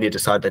think Kenya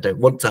decide they don't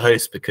want to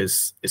host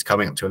because it's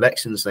coming up to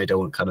elections. They don't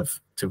want kind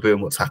of to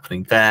ruin what's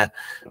happening there.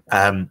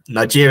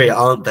 Nigeria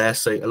aren't there,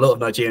 so a lot of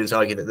Nigerians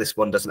argue that this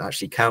one doesn't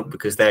actually count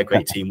because their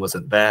great team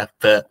wasn't there.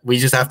 But we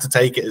just have to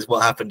take it as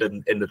what happened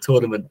in the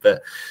tournament.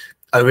 But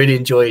I really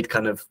enjoyed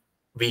kind of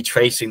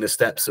retracing the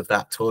steps of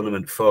that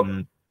tournament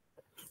from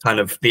kind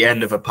of the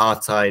end of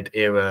apartheid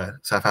era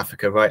South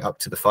Africa right up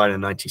to the final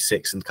in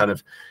 96, and kind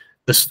of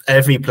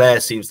every player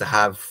seems to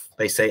have,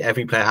 they say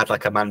every player had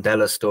like a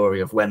Mandela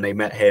story of when they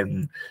met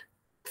him,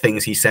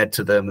 things he said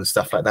to them and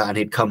stuff like that, and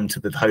he'd come to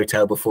the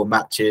hotel before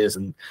matches,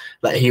 and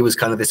like he was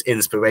kind of this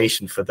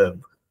inspiration for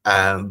them.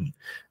 And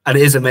it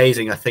is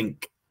amazing. I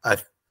think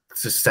I've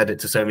just said it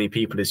to so many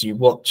people, is you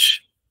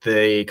watch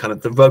the kind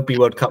of the Rugby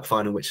World Cup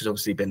final, which has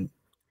obviously been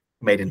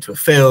made into a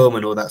film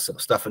and all that sort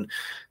of stuff, and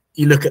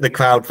you look at the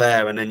crowd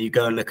there, and then you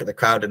go and look at the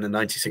crowd in the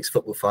 96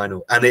 football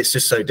final, and it's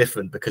just so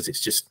different because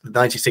it's just, the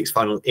 96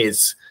 final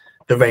is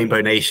the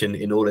Rainbow Nation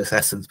in all its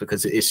essence,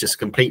 because it's just a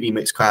completely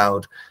mixed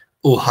crowd,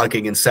 all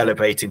hugging and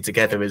celebrating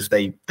together as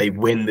they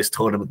win this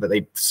tournament that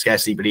they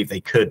scarcely believe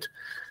they could.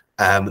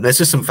 And there's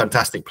just some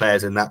fantastic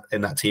players in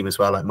that team as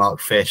well, like Mark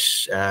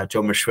Fish,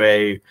 John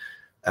Mashweu,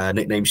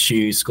 nicknamed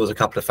Shoes, scores a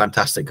couple of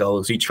fantastic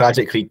goals. He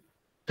tragically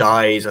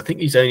dies. I think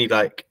he's only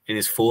like in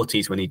his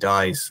 40s when he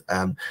dies,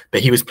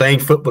 but he was playing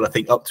football I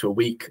think up to a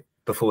week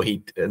before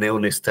an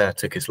illness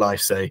took his life,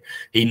 so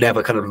he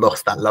never kind of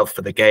lost that love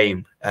for the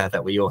game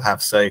that we all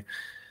have. So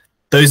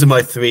those are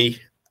my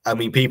 3. I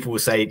mean, people will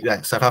say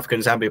that South Africa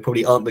and Zambia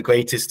probably aren't the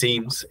greatest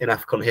teams in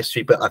AFCON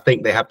history, but I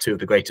think they have 2 of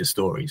the greatest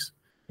stories.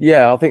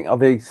 Yeah, I think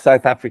of the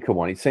South Africa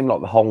one, it seemed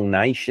like the whole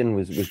nation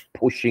was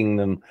pushing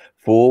them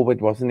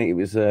forward, wasn't it? It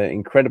was an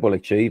incredible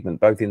achievement,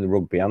 both in the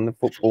rugby and the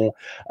football.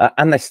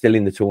 And they're still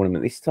in the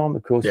tournament this time,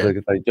 of course. Yeah.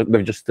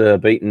 They've just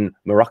beaten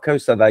Morocco,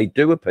 so they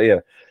do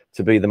appear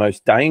to be the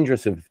most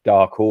dangerous of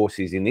dark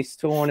horses in this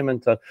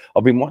tournament.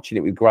 I've been watching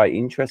it with great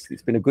interest.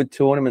 It's been a good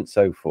tournament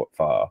so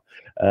far.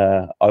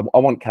 I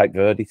want Cape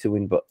Verde to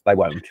win, but they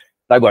won't.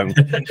 They won't.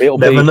 It'll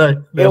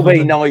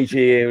be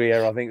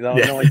Nigeria, I think.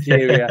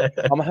 Nigeria.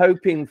 I'm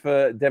hoping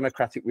for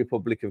Democratic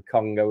Republic of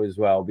Congo as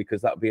well,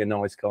 because that'd be a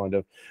nice kind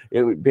of,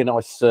 it would be a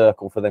nice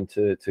circle for them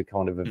to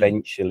kind of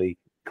eventually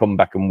come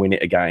back and win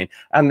it again.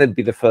 And they'd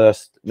be the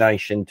first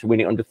nation to win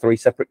it under 3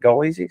 separate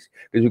guises,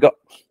 because we've got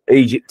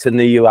Egypt and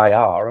the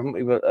UAR, haven't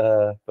we?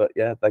 But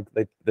yeah,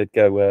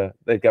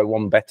 they'd go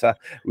one better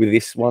with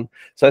this one.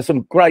 So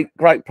some great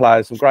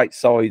players, some great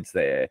sides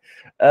there.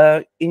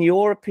 In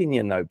your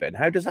opinion, though, Ben,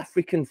 how does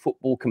African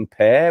football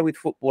compare with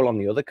football on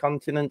the other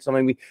continents? I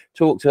mean, we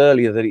talked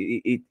earlier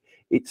that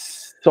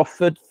it's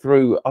suffered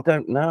through, I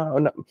don't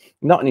know,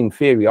 not an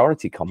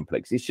inferiority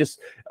complex. It's just,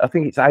 I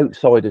think it's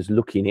outsiders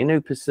looking in who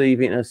perceive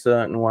it in a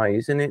certain way,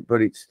 isn't it?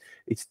 But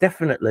it's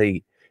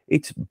definitely,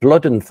 it's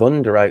blood and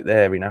thunder out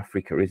there in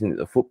Africa, isn't it?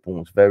 The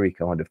football's very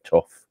kind of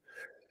tough.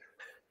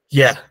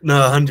 Yeah, no,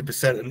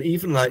 100%. And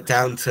even like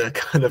down to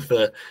kind of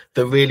the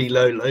really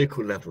low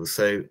local levels.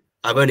 So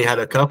I've only had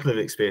a couple of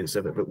experiences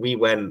of it, but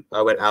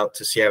I went out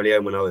to Sierra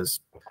Leone when I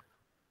was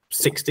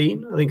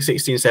 16,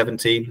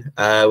 17,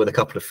 with a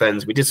couple of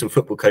friends. We did some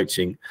football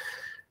coaching,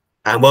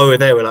 and while we were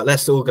there, we're like,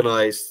 let's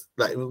organise.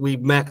 Like, we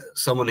met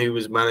someone who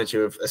was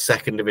manager of a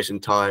 2nd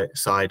division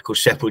side called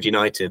Sheffield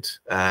United,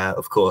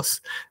 of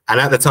course. And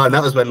at the time,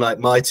 that was when like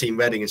my team,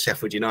 Reading and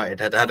Sheffield United,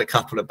 had a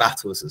couple of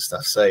battles and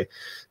stuff. So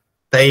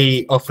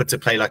they offered to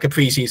play like a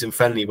pre-season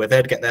friendly where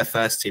they'd get their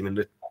first team in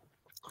the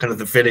kind of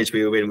the village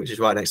we were in, which is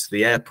right next to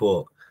the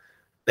airport.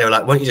 They were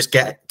like, why don't you just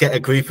get a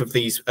group of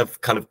these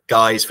kind of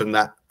guys from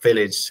that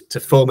village to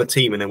form a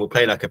team, and then we'll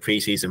play like a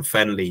pre-season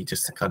friendly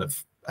just to kind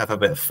of have a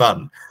bit of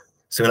fun.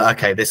 So we're like,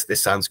 okay, this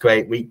sounds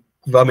great. We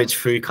rummage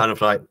through kind of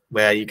like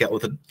where you get all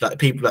the like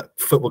people that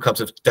football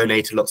clubs have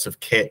donated lots of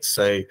kits.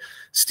 So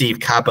Steve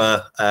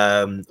Cabber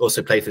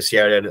also played for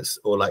Sierra Leone,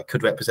 or like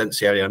could represent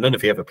Sierra Leone. I don't know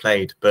if he ever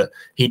played, but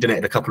he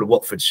donated a couple of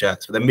Watford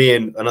shirts. But then me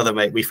and another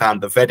mate, we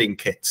found the Reading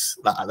kits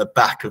like at the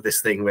back of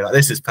this thing. We're like,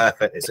 this is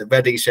perfect. It's a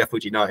Reading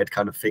Sheffield United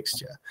kind of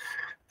fixture.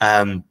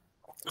 To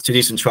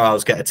do some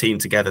trials, get a team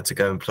together to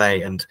go and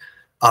play, and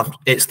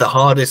it's the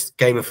hardest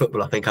game of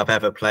football I think I've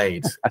ever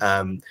played.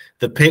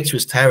 The pitch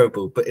was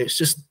terrible, but it's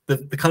just the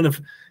kind of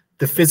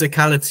the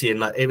physicality, and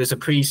like it was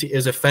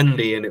a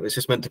friendly, and it was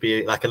just meant to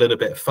be like a little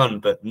bit of fun,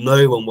 but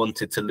no one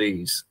wanted to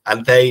lose,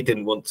 and they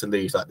didn't want to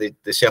lose. Like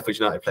the Sheffield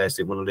United players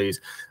didn't want to lose.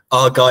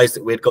 Our guys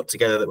that we'd got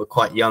together that were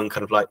quite young,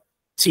 kind of like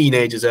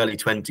teenagers, early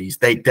 20s,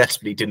 they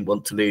desperately didn't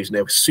want to lose, and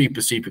they were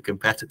super, super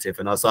competitive.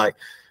 And I was like,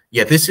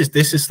 yeah, this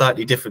is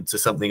slightly different to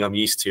something I'm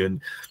used to.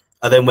 And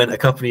I then went a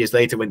couple of years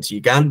later, went to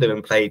Uganda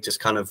and played just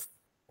kind of,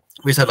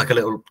 we just had like a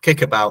little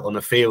kickabout on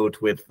a field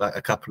with like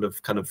a couple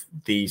of kind of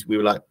these, we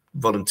were like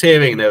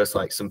volunteering, and there was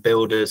like some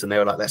builders, and they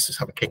were like, let's just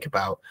have a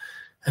kickabout.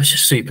 It was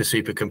just super,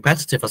 super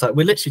competitive. I was like,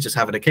 we're literally just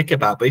having a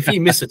kickabout. But if you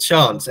miss a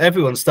chance,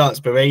 everyone starts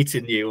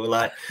berating you, or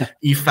like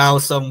you foul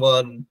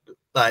someone,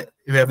 like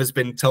whoever's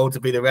been told to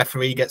be the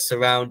referee gets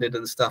surrounded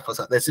and stuff. I was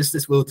like, there's just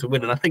this will to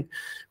win. And I think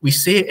we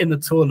see it in the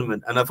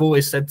tournament. And I've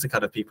always said to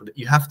kind of people that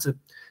you have to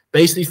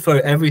basically throw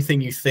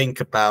everything you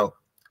think about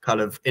kind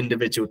of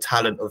individual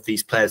talent of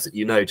these players that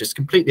you know just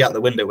completely out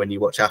the window when you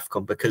watch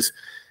AFCON, because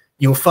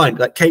you'll find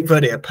like Cape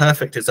Verde, a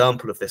perfect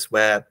example of this,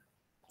 where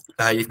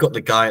you've got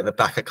the guy at the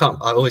back. I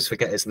always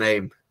forget his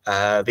name.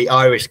 The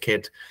Irish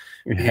kid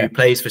who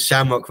plays for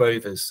Shamrock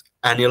Rovers.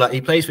 And you're like, he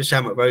plays for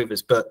Shamrock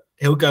Rovers, but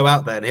he'll go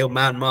out there and he'll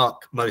man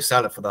mark Mo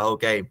Salah for the whole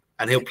game,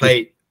 and he'll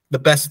play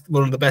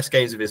one of the best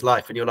games of his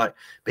life. And you're like,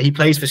 but he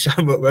plays for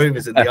Shamrock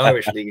Rovers in the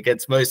Irish League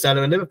against Mo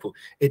Salah and Liverpool.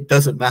 It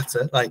doesn't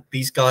matter. Like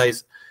these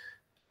guys,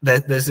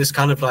 there's this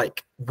kind of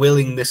like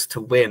willingness to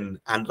win,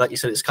 and like you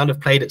said, it's kind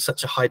of played at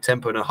such a high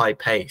tempo and a high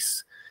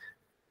pace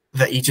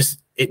that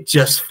it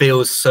just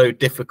feels so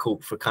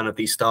difficult for kind of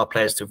these star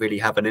players to really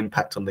have an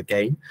impact on the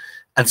game.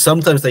 And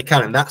sometimes they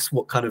can, and that's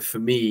what kind of, for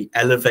me,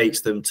 elevates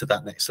them to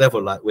that next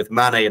level. Like with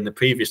Mane in the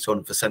previous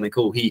tournament for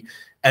Senegal, he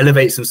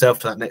elevates himself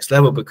to that next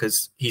level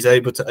because he's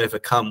able to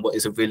overcome what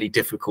is a really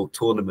difficult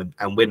tournament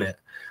and win it,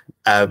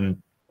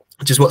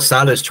 which is what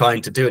Salah's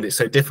trying to do. And it's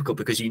so difficult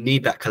because you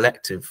need that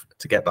collective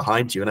to get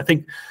behind you. And I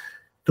think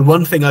the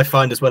one thing I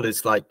find as well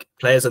is like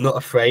players are not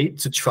afraid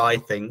to try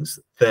things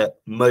that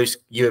most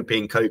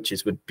European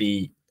coaches would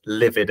be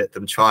livid at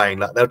them trying.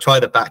 Like they'll try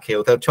the back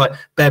heel, they'll try,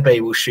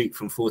 Bebe will shoot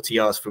from 40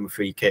 yards from a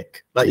free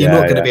kick. Like you're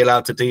not going to be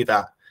allowed to do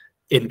that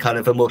in kind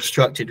of a more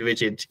structured,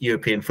 rigid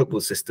European football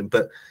system.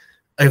 But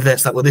over there,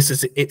 it's like, well,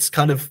 it's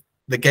kind of,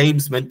 the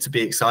game's meant to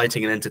be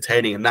exciting and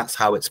entertaining, and that's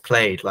how it's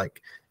played.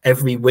 Like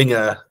every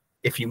winger,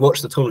 if you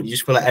watch the tournament, you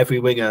just feel like every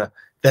winger,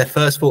 their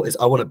first thought is,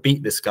 I want to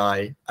beat this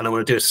guy and I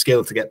want to do a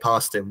skill to get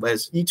past him.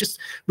 Whereas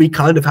we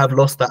kind of have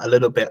lost that a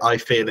little bit, I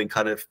feel, in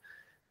kind of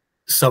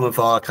some of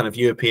our kind of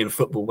European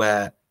football,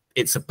 where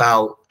it's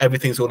about,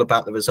 everything's all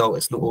about the result.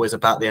 It's not always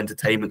about the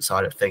entertainment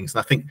side of things. And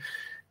I think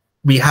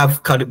we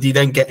have kind of, you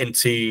then get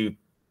into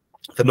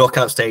the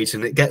knockout stage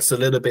and it gets a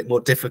little bit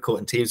more difficult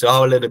and teams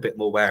are a little bit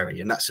more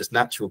wary, and that's just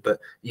natural. But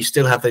you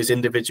still have those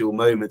individual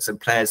moments and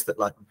players that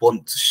like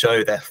want to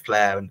show their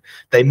flair, and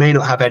they may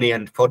not have any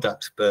end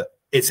product, but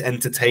it's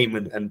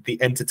entertainment, and the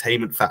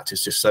entertainment factor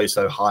is just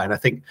so high. And I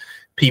think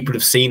people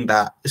have seen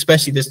that,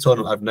 especially this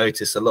tournament. I've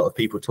noticed a lot of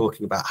people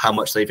talking about how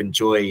much they've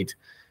enjoyed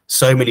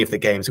so many of the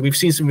games, and we've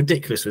seen some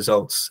ridiculous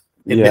results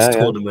in this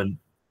tournament.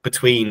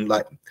 Between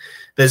like,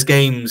 there's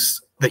games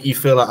that you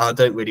feel like, I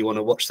don't really want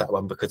to watch that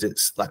one because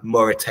it's like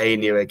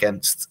Mauritania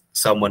against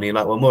someone. You're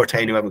like, well,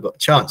 Mauritania haven't got a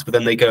chance, but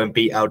then they go and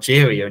beat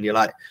Algeria, and you're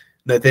like,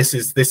 no, this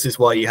is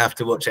why you have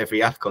to watch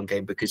every AFCON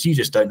game, because you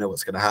just don't know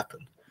what's going to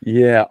happen.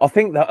 Yeah, I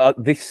think that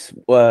this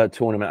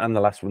tournament and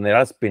the last one, there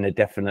has been a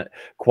definite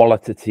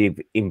qualitative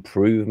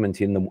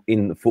improvement in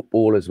the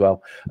football as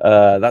well.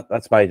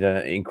 That's made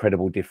an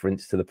incredible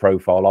difference to the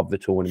profile of the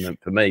tournament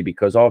for me,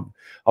 because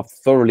I've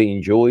thoroughly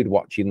enjoyed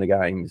watching the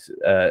games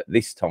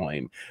this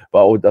time.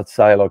 But I'd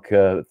say like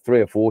 3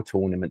 or 4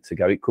 tournaments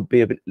ago, it could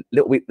be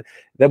little bit.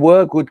 There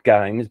were good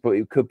games, but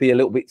it could be a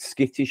little bit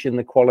skittish, and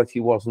the quality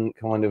wasn't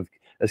kind of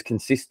as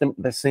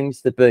consistent. There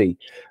seems to be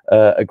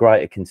a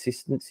greater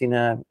consistency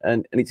now,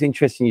 and it's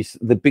interesting.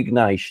 The big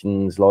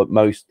nations like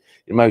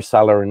Mo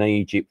Salah and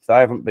Egypt, they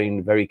haven't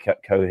been very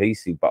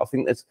cohesive, but I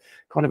think there's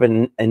kind of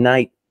an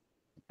innate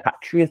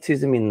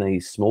patriotism in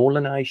these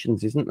smaller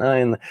nations, isn't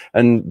there?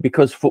 And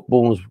because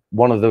football's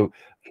one of the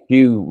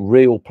few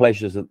real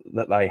pleasures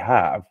that they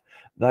have,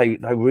 they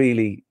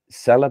really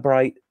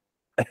celebrate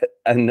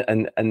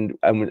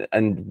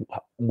and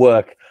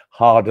work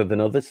harder than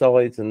other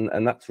sides,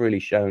 and that's really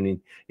shown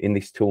in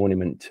this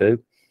tournament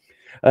too.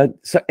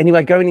 So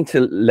anyway, going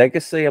into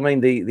legacy, I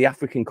mean, the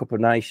African Cup of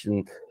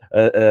Nations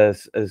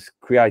has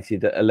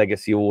created a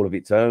legacy all of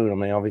its own. I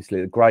mean,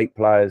 obviously, great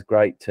players,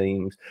 great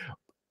teams.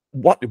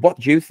 What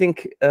do you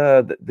think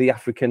that the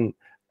African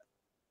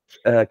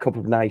Cup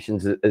of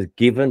Nations has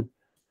given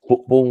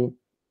football?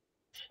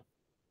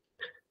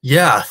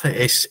 Yeah, I think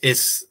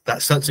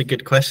that's such a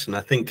good question.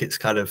 I think it's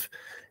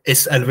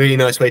a really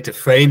nice way to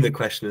frame the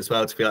question as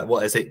well, to be like,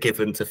 what has it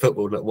given to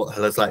football? Like, what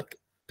has like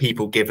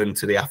people given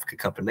to the Africa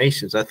Cup of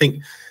Nations? I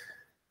think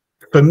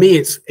for me,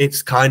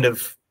 it's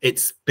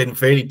been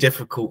really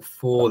difficult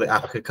for the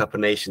Africa Cup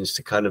of Nations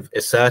to kind of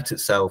assert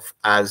itself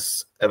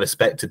as a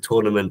respected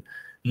tournament,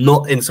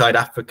 not inside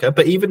Africa,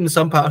 but even in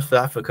some parts of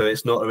Africa,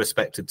 it's not a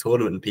respected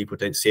tournament and people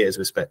don't see it as a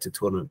respected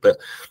tournament. But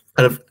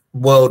kind of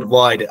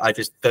worldwide, I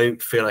just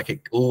don't feel like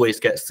it always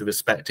gets the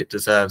respect it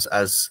deserves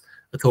as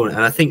a tournament.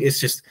 And I think it's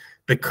just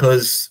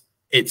because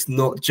it's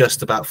not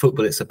just about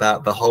football, it's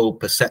about the whole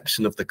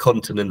perception of the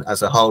continent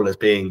as a whole as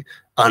being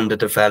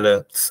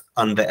underdeveloped,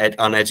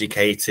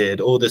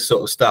 uneducated, all this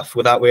sort of stuff,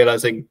 without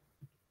realizing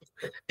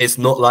it's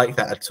not like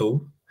that at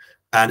all.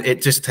 And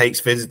it just takes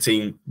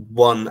visiting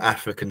one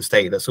African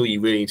state. That's all you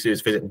really need to do,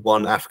 is visit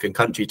one African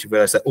country to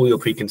realize that all your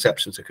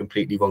preconceptions are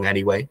completely wrong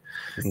anyway.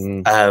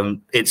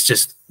 It's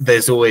just,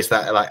 there's always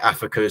that, like,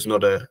 Africa is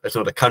not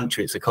a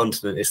country, it's a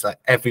continent. It's like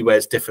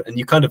everywhere's different. And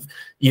you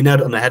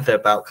nailed it on the head there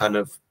about kind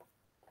of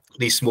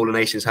these smaller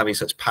nations having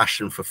such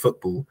passion for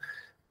football.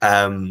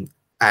 And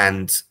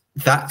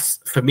that's,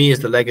 for me, is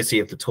the legacy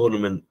of the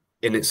tournament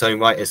in its own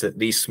right, is that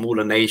these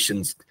smaller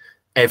nations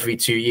every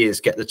 2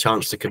 years get the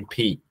chance to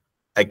compete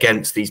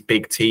against these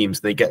big teams.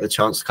 They get the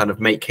chance to kind of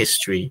make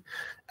history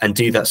and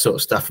do that sort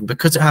of stuff. And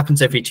because it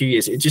happens every 2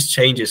 years, it just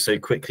changes so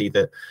quickly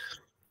that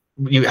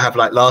you have,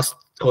 like, last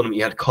tournament,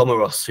 you had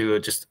Comoros, who are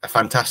just a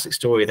fantastic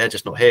story. They're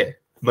just not here.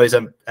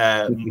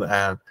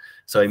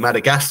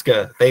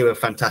 Madagascar, they were a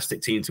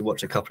fantastic team to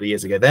watch a couple of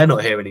years ago. They're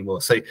not here anymore.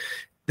 So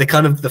the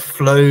kind of the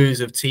flows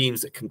of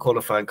teams that can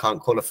qualify and can't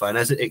qualify, and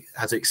as it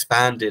has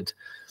expanded,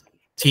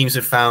 teams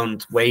have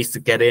found ways to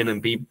get in and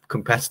be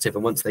competitive.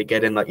 And once they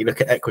get in, like, you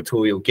look at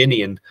Equatorial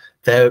Guinea, and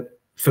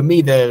for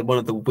me, they're one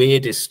of the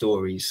weirdest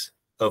stories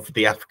of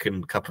the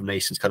African Cup of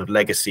Nations kind of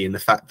legacy, and the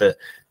fact that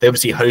they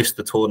obviously host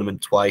the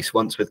tournament twice,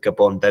 once with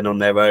Gabon, then on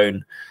their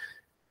own.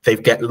 They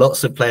get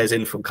lots of players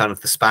in from kind of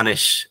the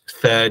Spanish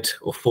 3rd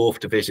or 4th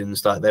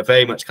divisions. Like, they're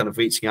very much kind of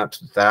reaching out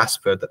to the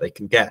diaspora that they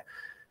can get.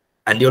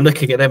 And you're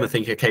looking at them and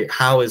thinking, okay,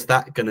 how is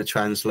that going to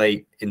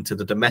translate into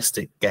the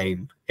domestic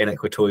game in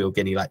Equatorial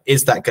Guinea? Like,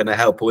 is that going to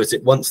help? Or is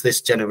it, once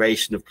this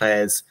generation of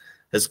players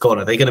has gone,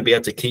 are they going to be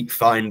able to keep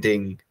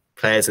finding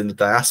players in the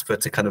diaspora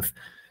to kind of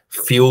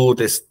fuel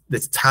this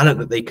talent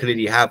that they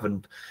clearly have?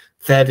 And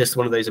they're just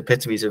one of those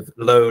epitomes of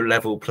low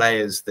level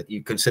players that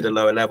you consider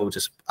lower level,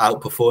 just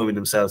outperforming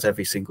themselves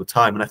every single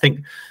time. And I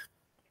think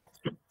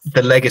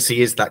the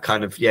legacy is that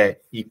kind of,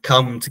 we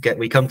come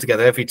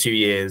together every 2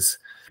 years.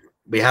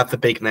 We have the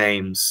big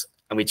names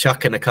and we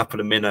chuck in a couple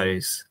of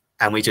minnows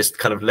and we just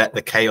kind of let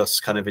the chaos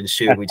kind of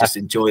ensue. We just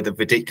enjoy the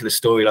ridiculous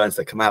storylines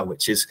that come out,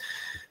 which is,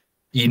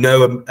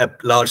 a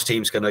large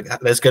team's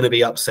there's going to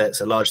be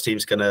upsets. A large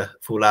team's going to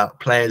fall out.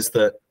 Players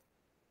that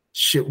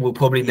will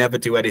probably never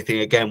do anything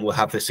again will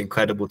have this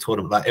incredible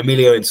tournament. Like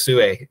Emilio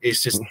Nsue,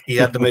 it's just, he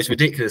had the most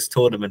ridiculous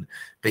tournament,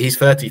 but he's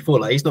 34.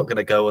 Like, he's not going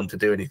to go on to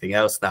do anything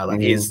else now. Like,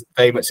 he's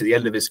very much at the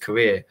end of his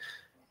career.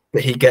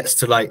 But he gets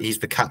to, like, he's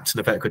the captain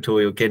of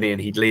Equatorial Guinea and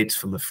he leads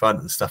from the front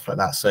and stuff like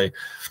that. So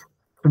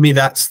for me,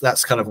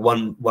 that's kind of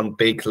one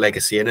big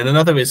legacy. And then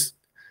another is,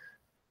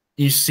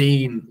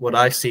 what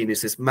I've seen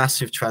is this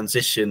massive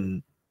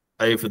transition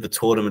over the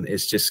tournament.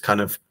 Is just kind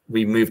of,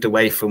 we moved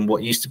away from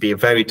what used to be a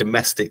very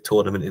domestic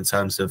tournament in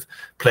terms of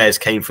players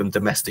came from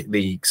domestic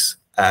leagues.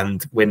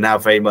 And we're now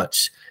very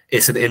much,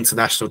 it's an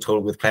international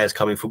tournament with players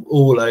coming from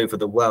all over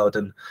the world.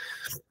 And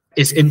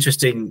it's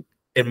interesting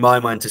in my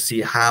mind to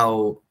see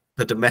how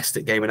the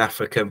domestic game in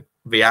Africa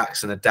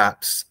reacts and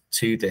adapts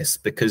to this,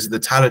 because the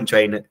talent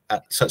drain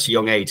at such a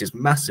young age is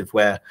massive,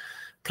 where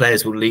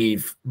players will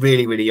leave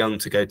really, really young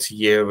to go to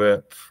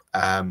Europe,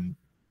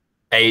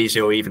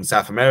 Asia, or even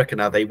South America.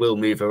 Now they will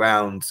move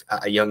around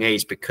at a young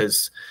age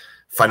because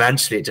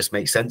financially it just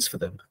makes sense for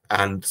them.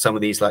 And some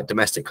of these, like,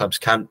 domestic clubs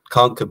can't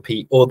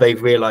compete, or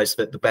they've realized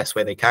that the best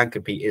way they can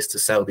compete is to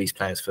sell these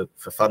players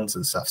for funds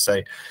and stuff.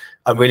 So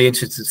I'm really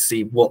interested to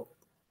see what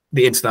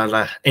the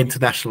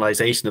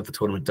internationalization of the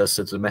tournament does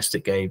to the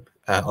domestic game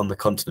on the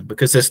continent,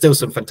 because there's still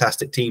some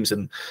fantastic teams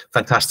and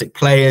fantastic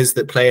players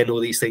that play in all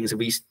these things, and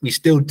we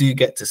still do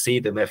get to see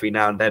them every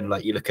now and then.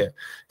 Like, you look at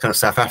kind of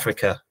South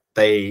Africa,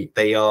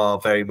 they are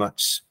very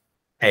much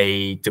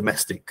a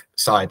domestic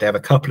side. They have a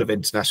couple of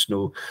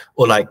international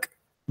or, like,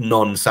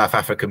 non-South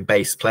African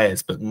based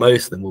players, but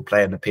most of them will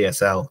play in the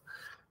PSL,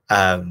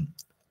 and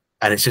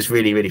it's just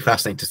really, really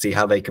fascinating to see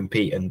how they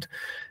compete. And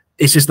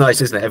it's just nice,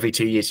 isn't it? Every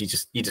 2 years,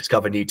 you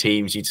discover new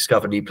teams, you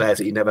discover new players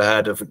that you never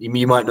heard of.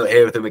 You might not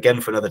hear of them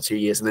again for another 2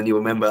 years, and then you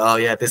remember, oh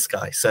yeah, this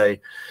guy. So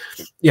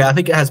yeah, I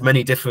think it has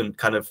many different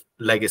kind of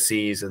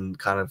legacies and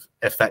kind of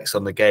effects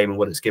on the game and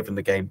what it's given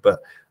the game. But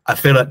I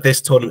feel like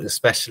this tournament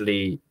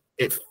especially,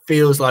 it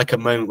feels like a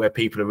moment where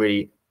people are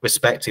really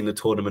respecting the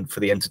tournament for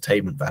the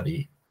entertainment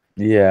value.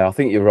 Yeah, I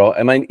think you're right.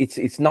 I mean,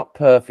 it's not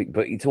perfect,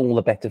 but it's all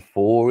the better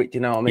for it. You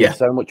know what I mean? Yeah, It's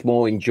so much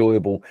more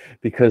enjoyable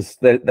because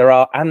there's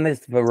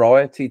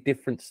variety,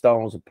 different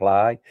styles of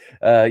play.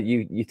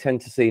 You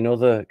tend to see in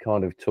other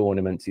kind of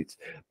tournaments, it's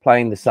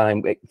playing the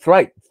same. It's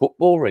right,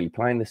 football really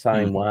playing the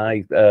same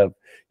way.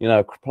 You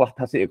know,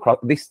 pass it across.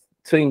 This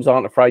teams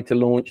aren't afraid to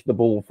launch the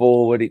ball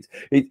forward.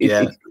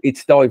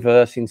 It's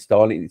diverse in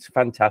style. It's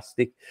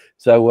fantastic.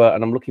 So,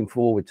 and I'm looking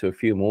forward to a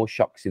few more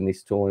shocks in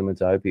this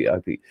tournament. I hope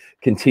it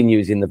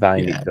continues in the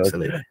vein yeah, it does.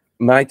 absolutely.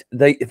 Mate,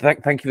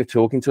 thank you for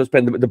talking to us,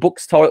 Ben. The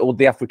book's titled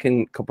The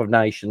African Cup of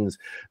Nations,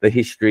 The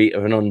History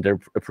of an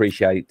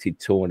Underappreciated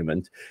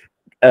Tournament.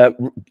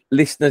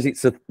 Listeners,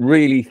 it's a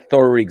really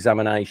thorough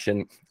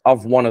examination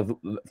of one of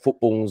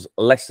football's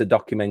lesser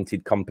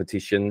documented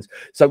competitions.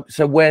 So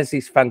where's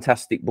this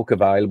fantastic book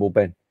available,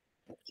 Ben?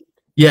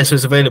 Yeah, so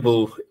it's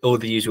available all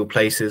the usual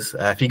places.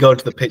 If you go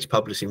onto the Pitch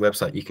Publishing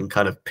website, you can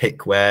kind of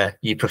pick where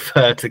you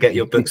prefer to get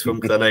your books from,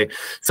 because I know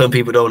some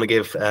people don't want to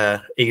give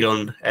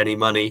Elon any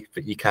money,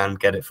 but you can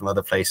get it from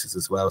other places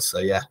as well. So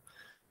yeah,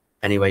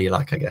 anywhere you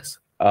like, I guess.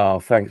 Oh,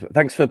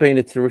 thanks for being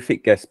a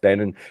terrific guest,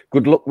 Ben, and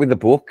good luck with the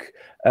book.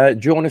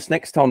 Join us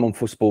next time on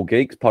Football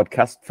Geeks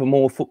podcast for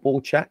more football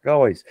chat,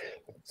 guys.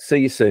 See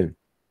you soon.